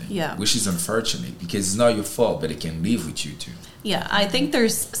do anything. Which is unfortunate because it's not your fault, but it can live with you too. I think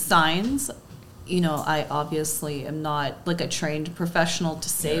there's signs. I obviously am not like a trained professional to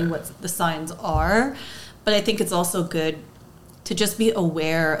say what the signs are, but I think it's also good to just be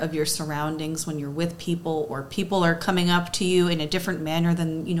aware of your surroundings when you're with people or people are coming up to you in a different manner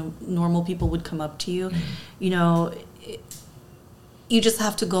than, normal people would come up to you. You just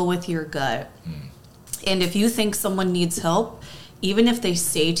have to go with your gut. And if you think someone needs help, even if they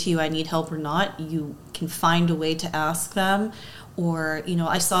say to you, I need help or not, you can find a way to ask them. Or,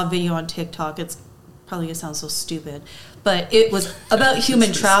 I saw a video on TikTok. It's probably going to sound so stupid, but it was about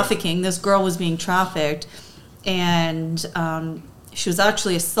human trafficking. This girl was being trafficked, and she was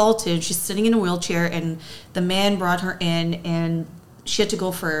actually assaulted. She's sitting in a wheelchair, and the man brought her in, and she had to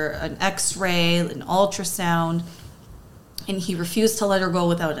go for an X-ray, an ultrasound, and he refused to let her go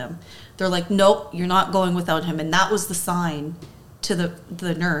without him. They're like, nope, you're not going without him. And that was the sign to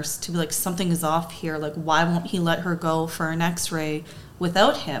the nurse to be like, something is off here. Like, why won't he let her go for an X-ray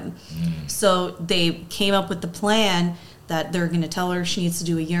without him? So they came up with the plan that they're going to tell her she needs to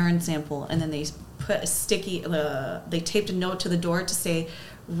do a urine sample. And then they put they taped a note to the door to say,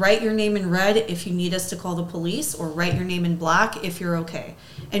 write your name in red if you need us to call the police, or write your name in black if you're okay.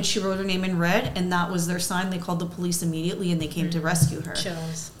 And she wrote her name in red, and that was their sign. They called the police immediately, and they came to rescue her.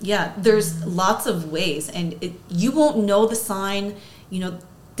 Chills. Yeah, there's lots of ways, and you won't know the sign.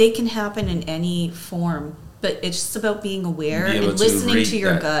 They can happen in any form, but it's just about being aware and listening to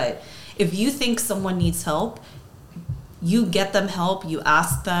your gut. If you think someone needs help, you get them help, you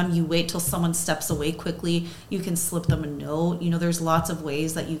ask them, you wait till someone steps away quickly, you can slip them a note. There's lots of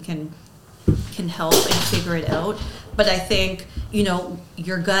ways that you can help and figure it out. But I think,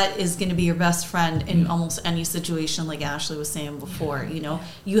 your gut is going to be your best friend in almost any situation, like Ashley was saying before.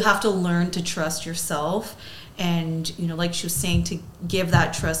 You have to learn to trust yourself, and, like she was saying, to give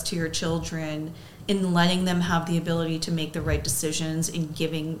that trust to your children in letting them have the ability to make the right decisions, in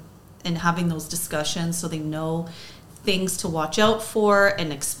giving and having those discussions so they know things to watch out for,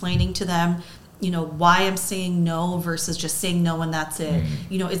 and explaining to them, why I'm saying no versus just saying no and that's it.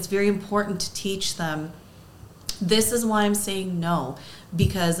 It's very important to teach them, this is why I'm saying no,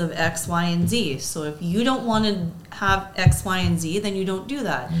 because of X, Y, and Z. So if you don't want to have X, Y, and Z, then you don't do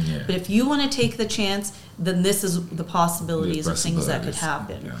that. But if you want to take the chance, then this is the possibilities of things that could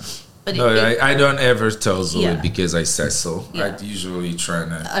happen. But I don't ever tell Zoe because I said so. I usually try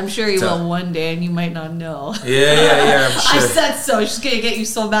to. I'm sure you will one day, and you might not know. Yeah, I'm sure. I said so. She's gonna get you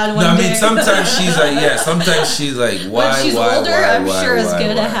so bad one day. Sometimes she's like, sometimes she's like, why? When she's older, I'm sure it's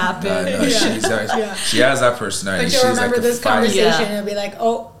gonna happen. No, she has that personality. But you'll remember this conversation, and it'll be like,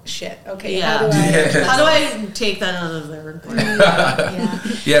 oh shit, okay, how do I take that out of the recording?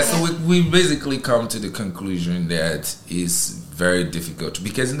 So we basically come to the conclusion that it's very difficult,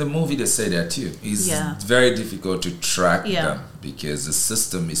 because in the movie they say that too. It's very difficult to track them because the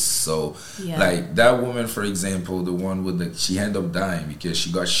system is so like that woman, for example, the one with she ended up dying because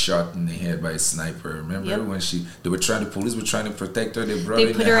she got shot in the head by a sniper. Remember when the police were trying to protect her,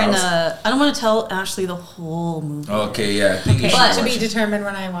 they put her in a I don't want to tell Ashley the whole movie. Okay, I think but to be determined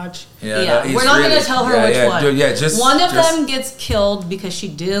when I watch. We're not going to tell her which one. Just one of them gets killed because she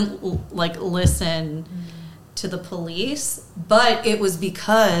didn't listen to the police, but it was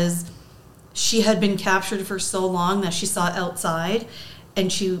because she had been captured for so long that she saw outside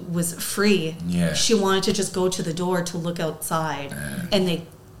and she was free. She wanted to just go to the door to look outside, and they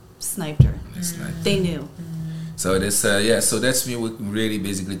sniped her. They knew. So this so that's me. We really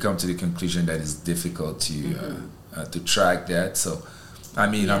basically come to the conclusion that it's difficult to track that. So I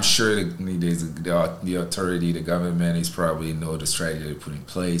mean, I'm sure the authority, the government is probably know the strategy they put in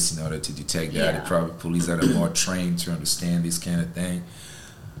place in order to detect that. They probably police that are more trained to understand this kind of thing.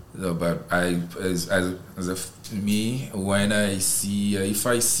 So, but when I see, if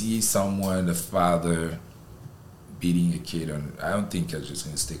I see someone, the father beating a kid, I don't think I'm just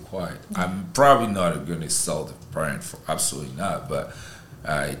going to stay quiet. I'm probably not going to insult the parent, absolutely not, but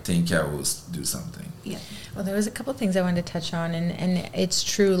I think I will do something. Yeah. Well, there was a couple of things I wanted to touch on, and it's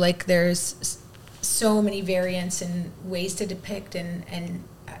true, like there's so many variants and ways to depict, and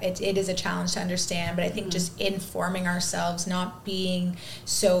it is a challenge to understand, but I think just informing ourselves, not being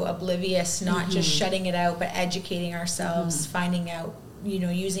so oblivious, not just shutting it out, but educating ourselves, finding out,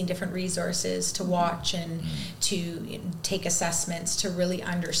 using different resources to watch and to take assessments to really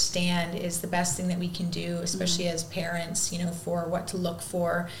understand is the best thing that we can do, especially as parents, for what to look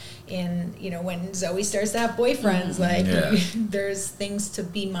for in, when Zoe starts to have boyfriends, there's things to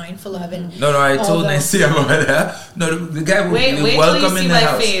be mindful of. And I told Nancy about that. No, the guy will wait welcome till you see in the my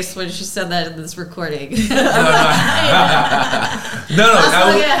house. face when she said that in this recording. No,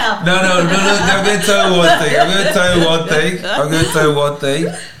 I'm going to tell you one thing.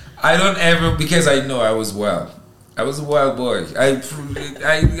 I don't ever, because I know I was wild. I was a wild boy. I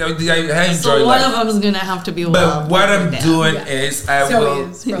enjoy so one life. of them is going to have to be wild. But what I'm doing is I will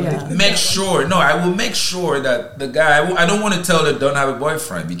make sure that the guy, I don't want to tell her don't have a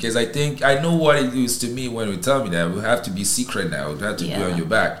boyfriend, because I know what it is to me when you tell me that. It will have to be secret now. It will have to be on your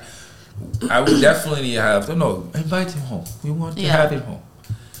back. I would definitely invite him home. We want to have him home.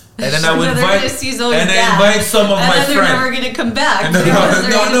 And then I would invite some of my friends. And then they're never going to come back. No,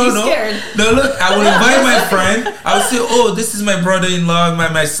 look, I would invite my friend. I would say, this is my brother-in-law,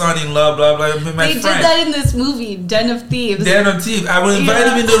 my son-in-law, blah, blah, my friend. They did that in this movie, Den of Thieves. I would invite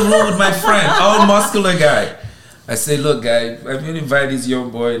him in the room with my friend, old muscular guy. I say, look, guy, I'm going to invite this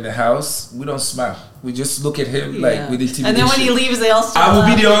young boy in the house. We don't smile. We just look at him like with intimidation. And then when he leaves, they all start I will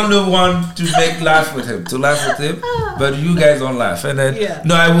be the only one to laugh with him. But you guys don't laugh. And then,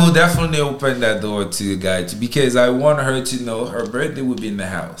 I will definitely open that door to the guy because I want her to know her birthday will be in the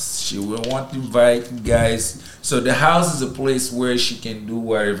house. She will want to invite guys. So the house is a place where she can do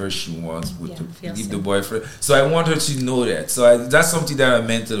whatever she wants with the boyfriend. So I want her to know that. So that's something that I'm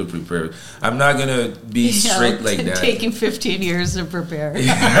mentally prepared. I'm not going to be straight like that. Taking 15 years to prepare.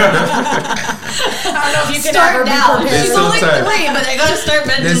 I don't know if you can start now. She's only 3, but I gotta start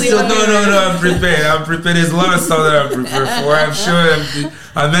mentally. No, I'm prepared. There's a lot of stuff that I'm prepared for. I'm sure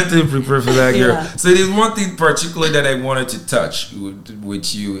I'm mentally prepared for that girl. So there's one thing particularly that I wanted to touch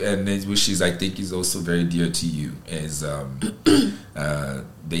with you, and which is I think is also very dear to you, is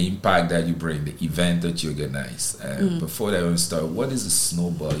the impact that you bring, the event that you organize. Before that, I want to start. What is the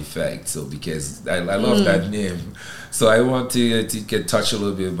snowball effect? So because I love that name. So I want to touch a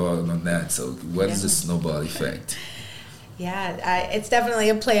little bit on that. So what is the snowball effect? Yeah, it's definitely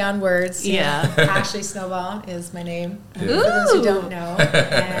a play on words. Yeah. Ashley Snowball is my name. For those who don't know.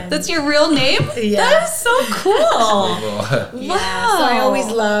 And that's your real name? Yeah. That is so cool. Wow. Yeah, so I always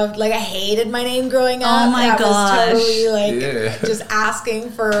loved, I hated my name growing up. Oh my gosh. Was totally just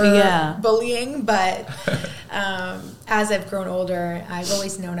asking for bullying. But as I've grown older, I've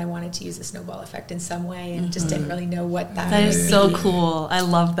always known I wanted to use the snowball effect in some way and just didn't really know what that is. That is so cool. I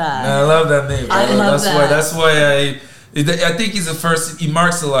love that. I love that name. I love that. That's why I think it's the first. It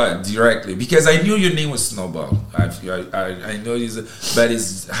marks a lot directly because I knew your name was Snowball. I know but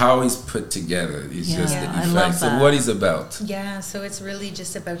it's how it's put together. It's just the effect. I love that. So what is about? Yeah, so it's really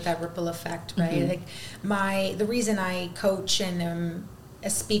just about that ripple effect, right? The reason I coach and am a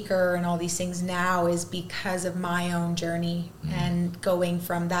speaker and all these things now is because of my own journey and going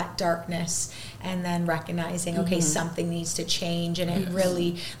from that darkness and then recognizing something needs to change, and it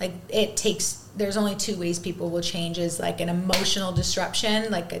really it takes. There's only 2 ways people will change: is an emotional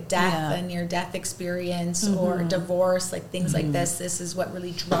disruption, like a death, a near-death experience, or divorce, things like this. This is what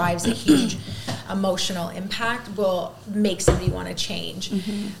really drives a huge emotional impact, will make somebody want to change.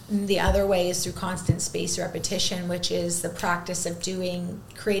 The other way is through constant spaced repetition, which is the practice of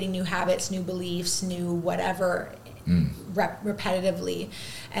creating new habits, new beliefs, new whatever, repetitively.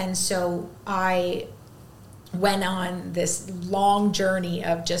 And so I went on this long journey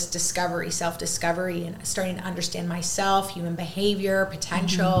of just self-discovery, and starting to understand myself, human behavior,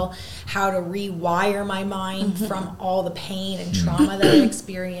 potential, how to rewire my mind from all the pain and trauma that I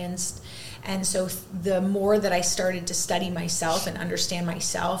experienced. And so the more that I started to study myself and understand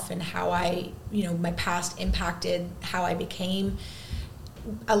myself and how my past impacted how I became,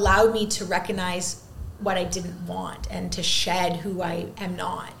 allowed me to recognize what I didn't want and to shed who I am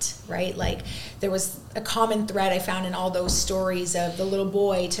not, right? Like there was a common thread I found in all those stories of the little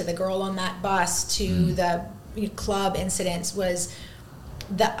boy to the girl on that bus to the club incidents was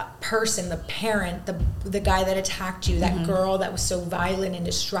the person, the parent, the guy that attacked you, that girl that was so violent and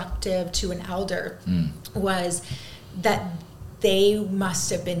destructive to an elder, was that they must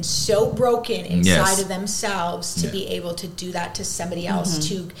have been so broken inside of themselves to be able to do that to somebody else,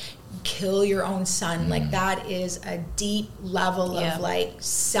 to kill your own son. Like that is a deep level of like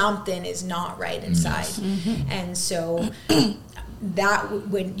something is not right inside. And so that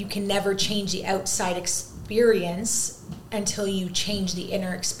when you can never change the outside experience until you change the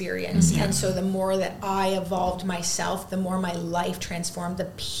inner experience. And so the more that I evolved myself, the more my life transformed.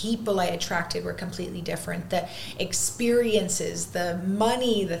 The people I attracted were completely different. The experiences, the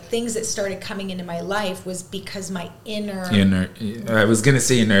money, the things that started coming into my life was because my inner I was going to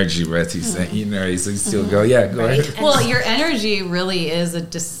say energy, but you said inner, so you still go ahead. Well, your energy really is a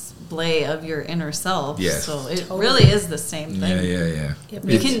display of your inner self. So it really is the same thing.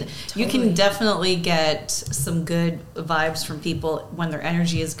 You can definitely get some good vibes from people when their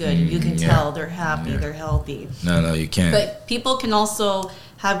energy is good. You can tell they're happy, they're healthy. No, you can't. But people can also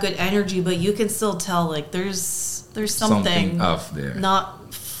have good energy, but you can still tell like there's something off there,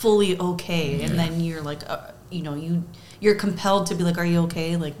 not fully okay. And then you're like, you're compelled to be like, are you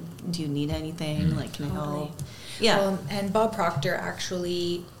okay? Like, do you need anything? Like, can I help? And Bob Proctor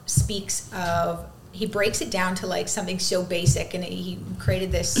actually speaks of, he breaks it down to like something so basic, and he created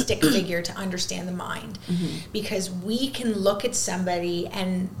this stick figure to understand the mind, because we can look at somebody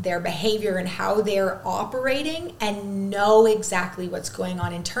and their behavior and how they're operating and know exactly what's going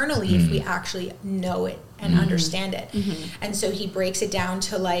on internally if we actually know it and understand it. And so he breaks it down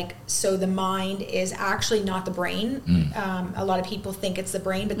to like, so the mind is actually not the brain. A lot of people think it's the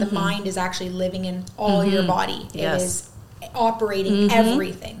brain, but the mind is actually living in all your body. It is operating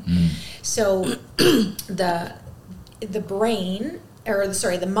everything. So the brain, or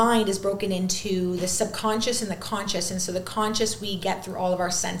sorry, the mind is broken into the subconscious and the conscious. And so the conscious we get through all of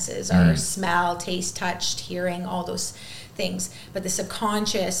our senses, our smell, taste, touch, hearing, all those things. But the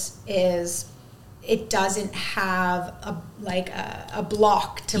subconscious is, it doesn't have a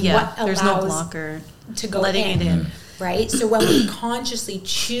block to what allows there's no blocker to go letting it in. Right? So when we consciously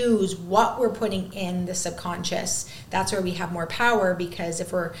choose what we're putting in the subconscious, that's where we have more power, because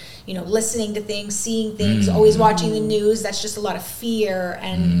if we're, listening to things, seeing things, always watching the news, that's just a lot of fear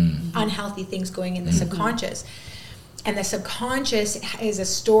and unhealthy things going in the subconscious. And the subconscious is a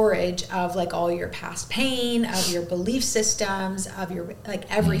storage of like all your past pain, of your belief systems, of your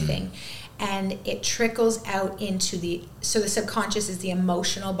like everything. And it trickles out into so the subconscious is the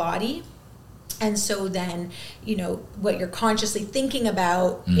emotional body. And so then, what you're consciously thinking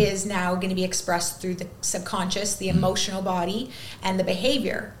about is now going to be expressed through the subconscious, the emotional body, and the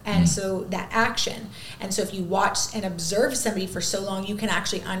behavior. And so that action. And so if you watch and observe somebody for so long, you can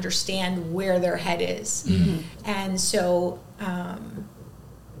actually understand where their head is. And so,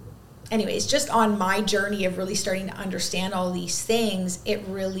 anyways, just on my journey of really starting to understand all these things, it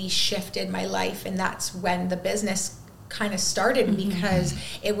really shifted my life. And that's when the business kind of started, because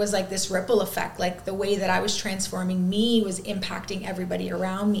it was like this ripple effect. Like the way that I was transforming me was impacting everybody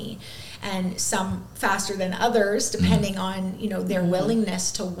around me, and some faster than others depending on their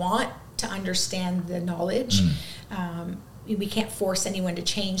willingness to want to understand the knowledge. We can't force anyone to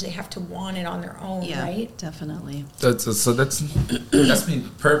change. They have to want it on their own, right? Definitely. So that's me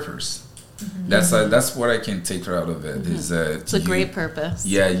purpose. That's what I can take out of it. Is it's a great purpose.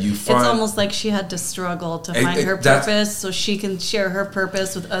 Yeah, you find it's almost like she had to struggle to find her purpose, so she can share her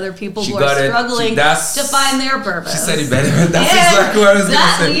purpose with other people who are struggling to find their purpose. She said it better. That's exactly what I was going to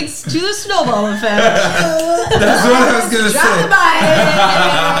say. That leads to the snowball effect. That's what I was going to say.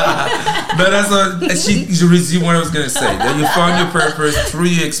 But that's what she resumed what I was going to say. That you found your purpose through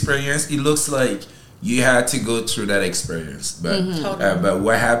your experience. It looks like you had to go through that experience, but but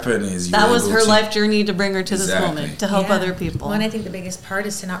what happened is that was her life journey to bring her to this moment, to help other people. Well, and I think the biggest part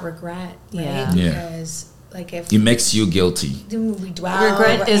is to not regret, right? Because like if it makes you guilty, we dwell,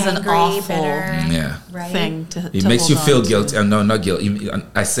 regret is angry, an awful thing it makes you feel guilty. No, not guilty.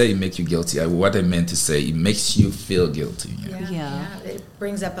 I say it makes you guilty. What I meant to say, it makes you feel guilty. It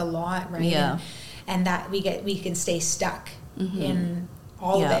brings up a lot, right? And that we can stay stuck in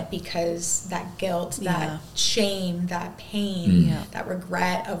all of it, because that guilt, that shame, that pain, that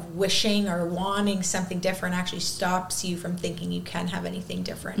regret of wishing or wanting something different actually stops you from thinking you can have anything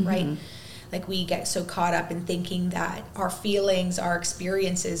different, right? Like we get so caught up in thinking that our feelings, our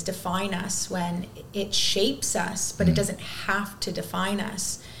experiences define us, when it shapes us, but it doesn't have to define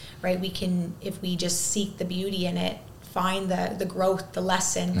us, right? We can, if we just seek the beauty in it, find the growth, the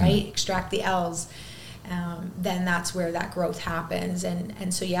lesson, right? Extract the L's. Then that's where that growth happens.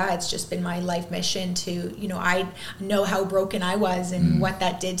 And so, yeah, it's just been my life mission to, you know, I know how broken I was and what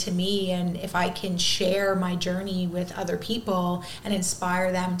that did to me. And if I can share my journey with other people and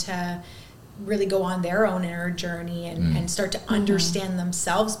inspire them to really go on their own inner journey and start to understand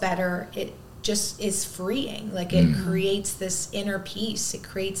themselves better, it just is freeing. Like it creates this inner peace. It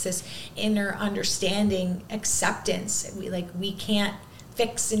creates this inner understanding, acceptance. We can't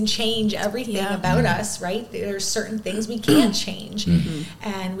fix and change everything about us, right? There's certain things we can't change,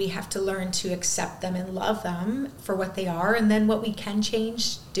 and we have to learn to accept them and love them for what they are, and then what we can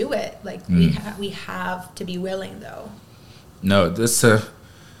change, do it. Like we have to be willing, though. No, this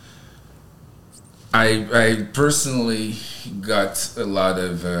I personally got a lot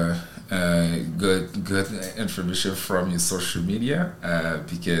of good information from your social media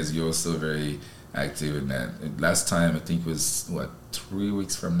because you're also very active in that. Last time, I think, was 3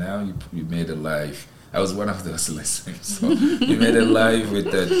 weeks from now, you made a live. I was one of those listeners. So you made a live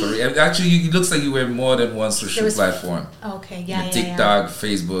with the 3. Actually, it looks like you were more than one social platform. Okay, yeah, TikTok,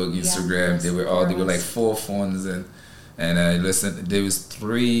 Facebook, Instagram. They were like 4 phones, and I listened. There was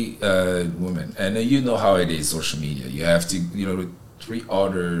 3 women, and you know how it is, social media. You have to, 3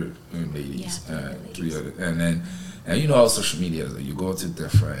 other ladies, 3 other, and then. And you know how social media is. You go to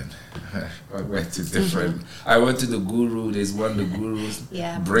different. I went to different. I went to the guru. There's one, the gurus.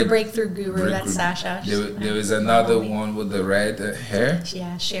 Yeah, the breakthrough guru. That's Sasha. There was another one with the red hair.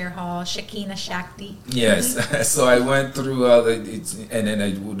 Yeah, Cher Hall, Shakina Shakti. Yes. So I went through all the, and then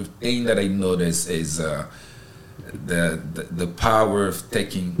the thing that I noticed is the power of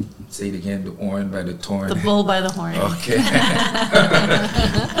taking. Say it again. The horn by the torn. The bull by the horn. Okay. The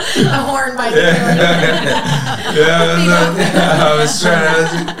horn by the horn. I was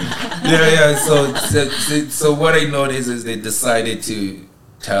trying to. So what I noticed is they decided to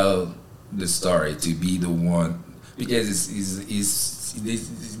tell the story, to be the one, because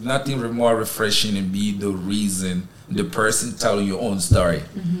it's nothing more refreshing than be the reason. The person telling your own story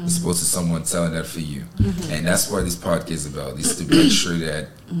is supposed to someone telling that for you. And that's what this podcast is about, is to make sure that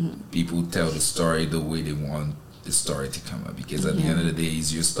people tell the story the way they want the story to come out. Because at the end of the day,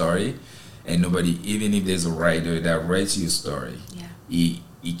 it's your story. And nobody, even if there's a writer that writes your story, he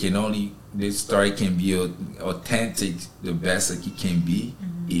can only, this story can be authentic the best that it can be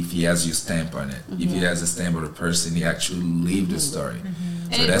if he has your stamp on it. If he has a stamp of the person, he actually lived the story.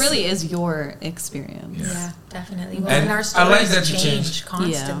 And so it really is your experience. Yeah, definitely. Well, and our stories change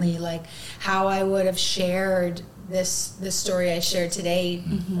constantly. Like how I would have shared this story I shared today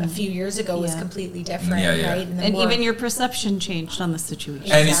a few years ago was completely different, right? And even your perception changed on the situation.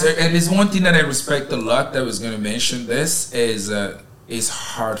 And it's one thing that I respect a lot that I was going to mention this is it's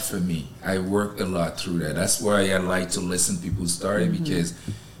hard for me. I worked a lot through that. That's why I like to listen to people's story because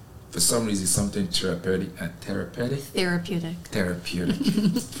for some reason it's something therapeutic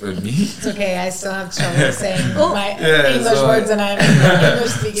for me. It's okay. I still have trouble saying my English words, and I'm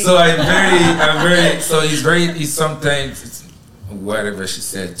English speaking. So I'm very. So he's sometimes whatever she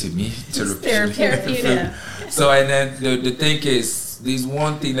said to me. Therapeutic. So and then the thing is, there's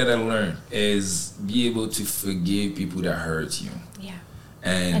one thing that I learned is be able to forgive people that hurt you. Yeah.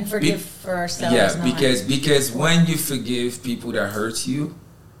 And forgive for ourselves. Yeah, because when you forgive people that hurt you,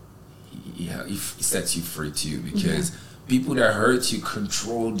 it sets you free too, because people that hurt you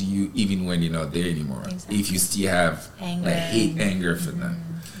controlled you even when you're not there anymore. Exactly. If you still have anger for them.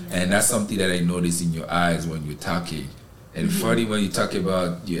 And that's something that I noticed in your eyes when you're talking. And funny when you talk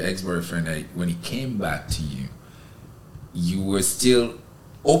about your ex-boyfriend, when he came back to you, you were still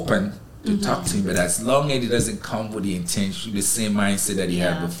open to talk to him, but as long as it doesn't come with the intention, the same mindset that he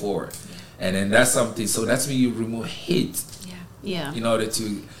had before. And then that's something, so that's when you remove hate. In order to,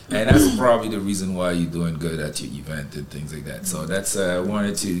 and that's probably the reason why you're doing good at your event and things like that. So that's I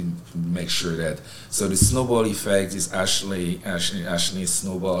wanted to make sure that. So the Snowball Effect is Ashley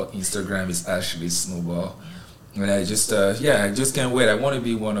Snowball. Instagram is Ashley Snowball. And I just can't wait. I want to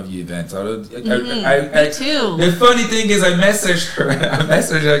be one of your events. Me too. The funny thing is, I messaged her.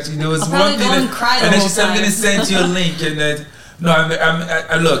 Actually, there was one thing, and then she said, "I'm going to send you a link." And then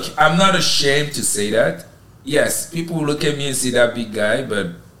look, I'm not ashamed to say that. Yes, people will look at me and see that big guy,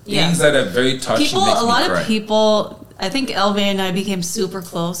 but things that are very touchy a lot of people, I think Elvin and I became super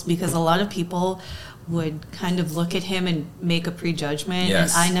close because a lot of people would kind of look at him and make a prejudgment.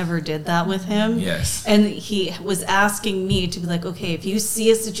 Yes. And I never did that with him. Yes. And he was asking me to be like, okay, if you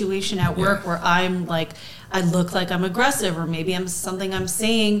see a situation at work where I'm like, I look like I'm aggressive, or maybe I'm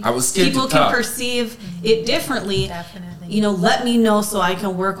saying, I was scared people to talk. can perceive it differently. Definitely. Let me know so I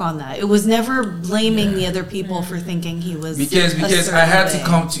can work on that. It was never blaming the other people for thinking he was because I had to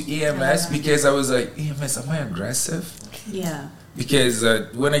come to EMS because I was like, EMS, am I aggressive? Yeah. Because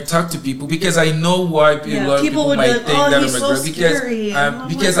when I talk to people, because I know why a lot of people would might be like, think oh, that he's I'm so aggressive. scary.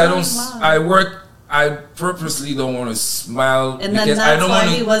 Because I don't, I purposely don't want to smile. And because then that's I don't why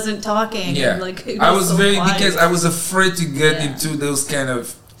want he wasn't talking. Yeah, I was so very quiet. because I was afraid to get into those kind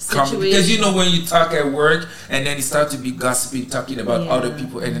of because when you talk at work and then you start to be gossiping, talking about other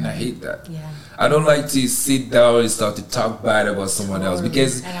people, and then I hate that. Yeah. I don't like to sit down and start to talk bad about someone else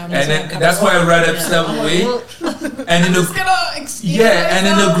because and then that's why I rather step away. And in a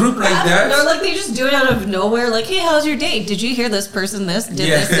group like that, they're like they just do it out of nowhere. Like, hey, how's your day? Did you hear this person this did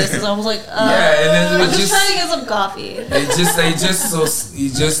this? And I was like, and then I'm just trying to get some coffee. And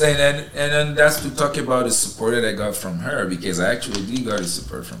then that's to talk about the support that I got from her because I actually did got the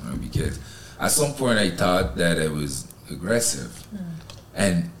support from her because at some point I thought that I was aggressive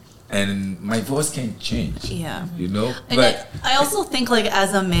and my voice can't change. Yeah. But I also think like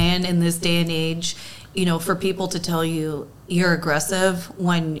as a man in this day and age, for people to tell you you're aggressive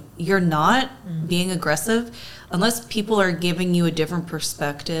when you're not being aggressive, unless people are giving you a different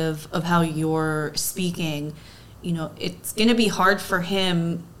perspective of how you're speaking, it's going to be hard for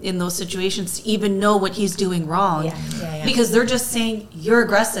him in those situations to even know what he's doing wrong. Because they're just saying you're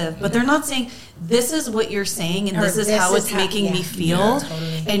aggressive, but they're not saying this is what you're saying and this is how it's making me feel.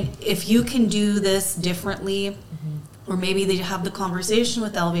 Totally. And if you can do this differently, or maybe they have the conversation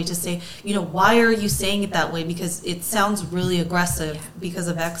with Elvie to say, why are you saying it that way? Because it sounds really aggressive because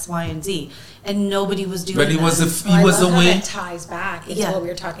of X, Y, and Z. And nobody was doing that. But he was a way. It ties back into what we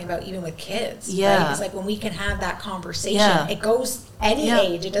were talking about, even with kids. Yeah. Right? It's like when we can have that conversation, it goes any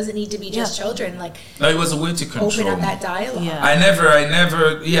age. It doesn't need to be just children. Like, no, it was a way to control open up me. that dialogue. Yeah. I never,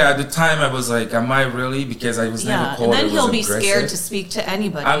 at the time I was like, am I really? Because I was never called. And then he'll be aggressive. scared to speak to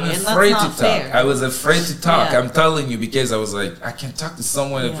anybody. I'm and afraid that's to not talk. fair. I was afraid to talk. Yeah. I'm telling you because I was like, I can talk to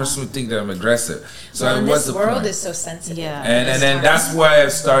someone. The person would think that I'm aggressive. So Well, I and was this the world point. is so sensitive. Yeah. And then that's why I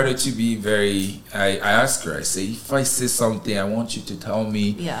started to be very. I asked her. I say, if I say something, I want you to tell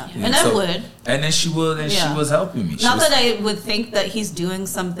me. Yeah. And I would. And then she would, and she was helping me. Not that I would think that he's doing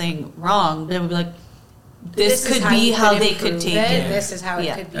something wrong, but I would be like, this could be how they could take it. This is how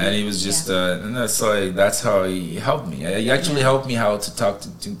it could be. And he was just, so that's how he helped me. He actually helped me how to talk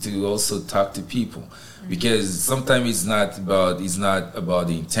to also talk to people. Because sometimes it's not about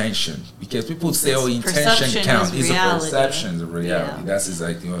the intention. Because people say, intention counts. It's a perception of reality. Yeah. That's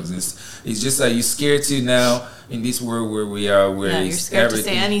exactly what it is. It's just like you're scared to now in this world where we are, where you're scared to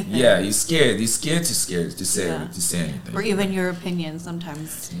say anything. Yeah, you're scared. You're scared to say anything. Or even your opinion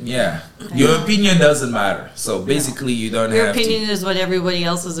sometimes. Yeah, your opinion doesn't matter. So basically, you don't your have opinion is what everybody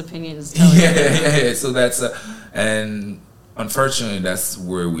else's opinion is telling you. Yeah. So that's and. Unfortunately, that's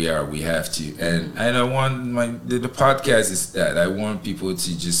where we are. We have to, and I want the podcast is that I want people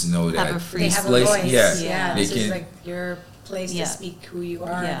to just know that have a free have place. A voice. Yeah, this is like your place to speak who you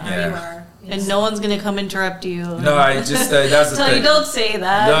are and how you are. Yes. And no one's gonna come interrupt you. No, I just that's the so thing. you don't say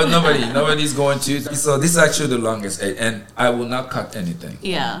that. No, nobody's going to. So this is actually the longest, and I will not cut anything.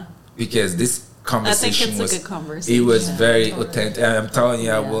 Yeah, because this conversation a good conversation. It was very authentic. I'm telling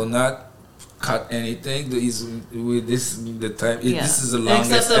you, I will not cut anything. This is the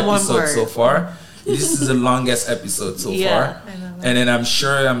longest episode so far. This is the longest episode so far. And then I'm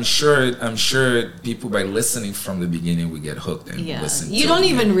sure people by listening from the beginning will get hooked and listen. You don't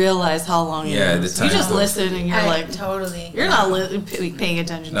even realize how long it is. The time you just listen and you're like totally. You're not paying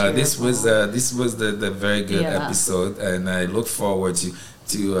attention. No, this was the very good episode, and I look forward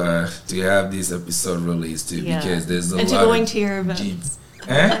to have this episode released too because there's a lot and to going to your events.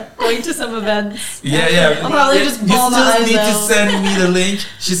 Going to some events. Yeah. I'll probably just ball my eyes out. You still need to send me the link.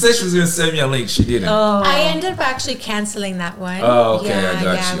 She said she was going to send me a link. She didn't. Oh. I ended up actually canceling that one. Oh, okay. I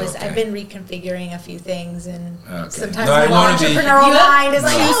got you. I've been reconfiguring a few things, and sometimes my entrepreneurial mind is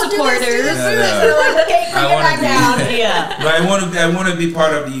like, supporters. Do this. Okay, bring it back down. Yeah. But I want to be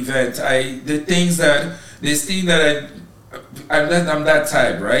part of the event. I'm that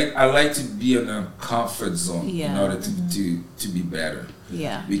type, right? I like to be in a comfort zone in order to be better.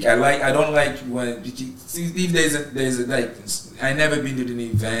 Yeah. I don't like when if there's a I never been to an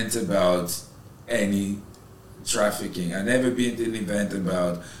event about any trafficking. I never been to an event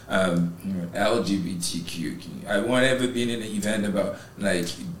about LGBTQ. I won't ever been in an event about like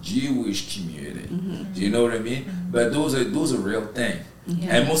Jewish community. Do you know what I mean? But those are real things.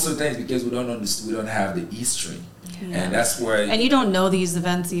 And most of the times because we don't understand, we don't have the history. And that's why. And you don't know these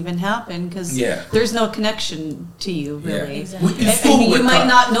events even happen because there's no connection to you, really. Exactly. And you might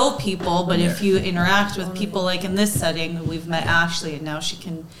not know people, but if you interact with people, like in this setting, we've met Ashley, and now she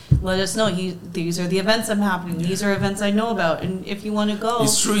can let us know these are the events I'm happening. These are events I know about, and if you want to go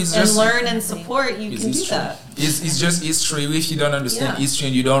and learn and support, you can do that. It's just history. If you don't understand history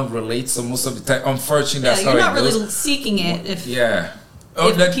and you don't relate, so most of the time, unfortunately, that's how it goes. You're not really seeking it.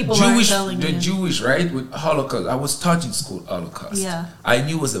 People Jewish, right? With Holocaust. I was taught in school Holocaust. Yeah. I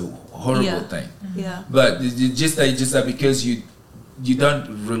knew it was a horrible thing. Yeah. But just that because you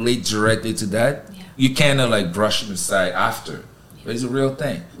don't relate directly to that, you kind of like brush it aside after. But it's a real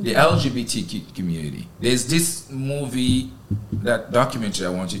thing. The LGBTQ community. There's this movie, that documentary I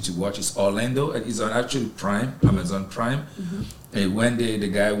want you to watch. It's Orlando. It's on actually Prime, Amazon Prime. And when the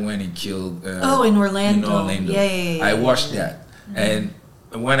guy went and killed. In Orlando. In Orlando. Yeah. I watched that, and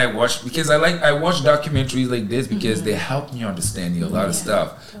when I watch, because I watch documentaries like this because they help me understand a lot of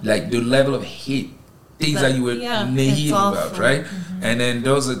stuff, like the level of hate, things that you were naive about, right? And then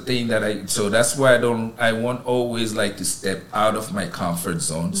those are things that so that's why I won't always like to step out of my comfort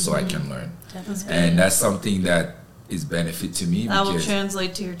zone so I can learn. And that's something that is benefit to me. That will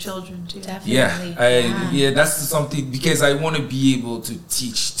translate to your children too. Definitely. That's something, because I want to be able to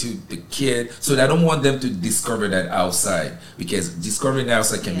teach to the kid, so that I don't want them to discover that outside, because discovering the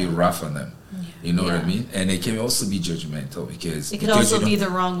outside can be rough on them. You know what I mean? And it can also be judgmental because it could also be the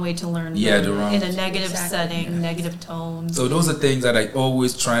wrong way to learn. The wrong in a negative setting, negative tone. So those are things that I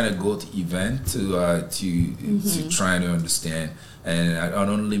always try to go to event to try to understand. And I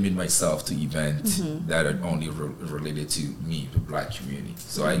don't limit myself to events that are only related to me, the Black community.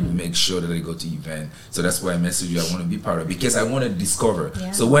 So I make sure that I go to events. So that's why I message you. I want to be part of it because I want to discover.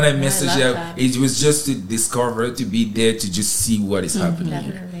 So when I message you, it was just to discover, to be there, to just see what is happening.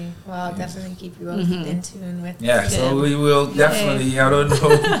 Definitely. Well, I'll definitely keep you both in tune with. So we will definitely. I don't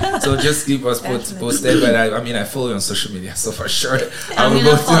know. So just keep us posted. But I follow you on social media, so for sure I'm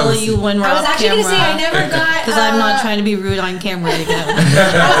gonna follow you when we're off camera. I was actually gonna say I never got because I'm not trying to be rude on camera again. I was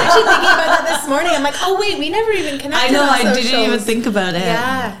actually thinking about that this morning. I'm like, oh wait, we never even connected. I know. I didn't even think about it.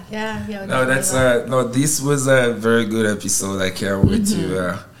 Yeah. No, that's this was a very good episode. I can't wait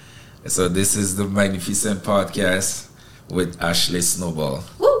to. So this is the Magnificent Podcast with Ashley Snowball.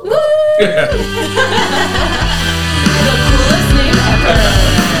 Woo woo! The coolest name ever.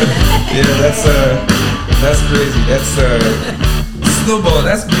 That's crazy. That's Snowball.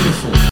 That's beautiful.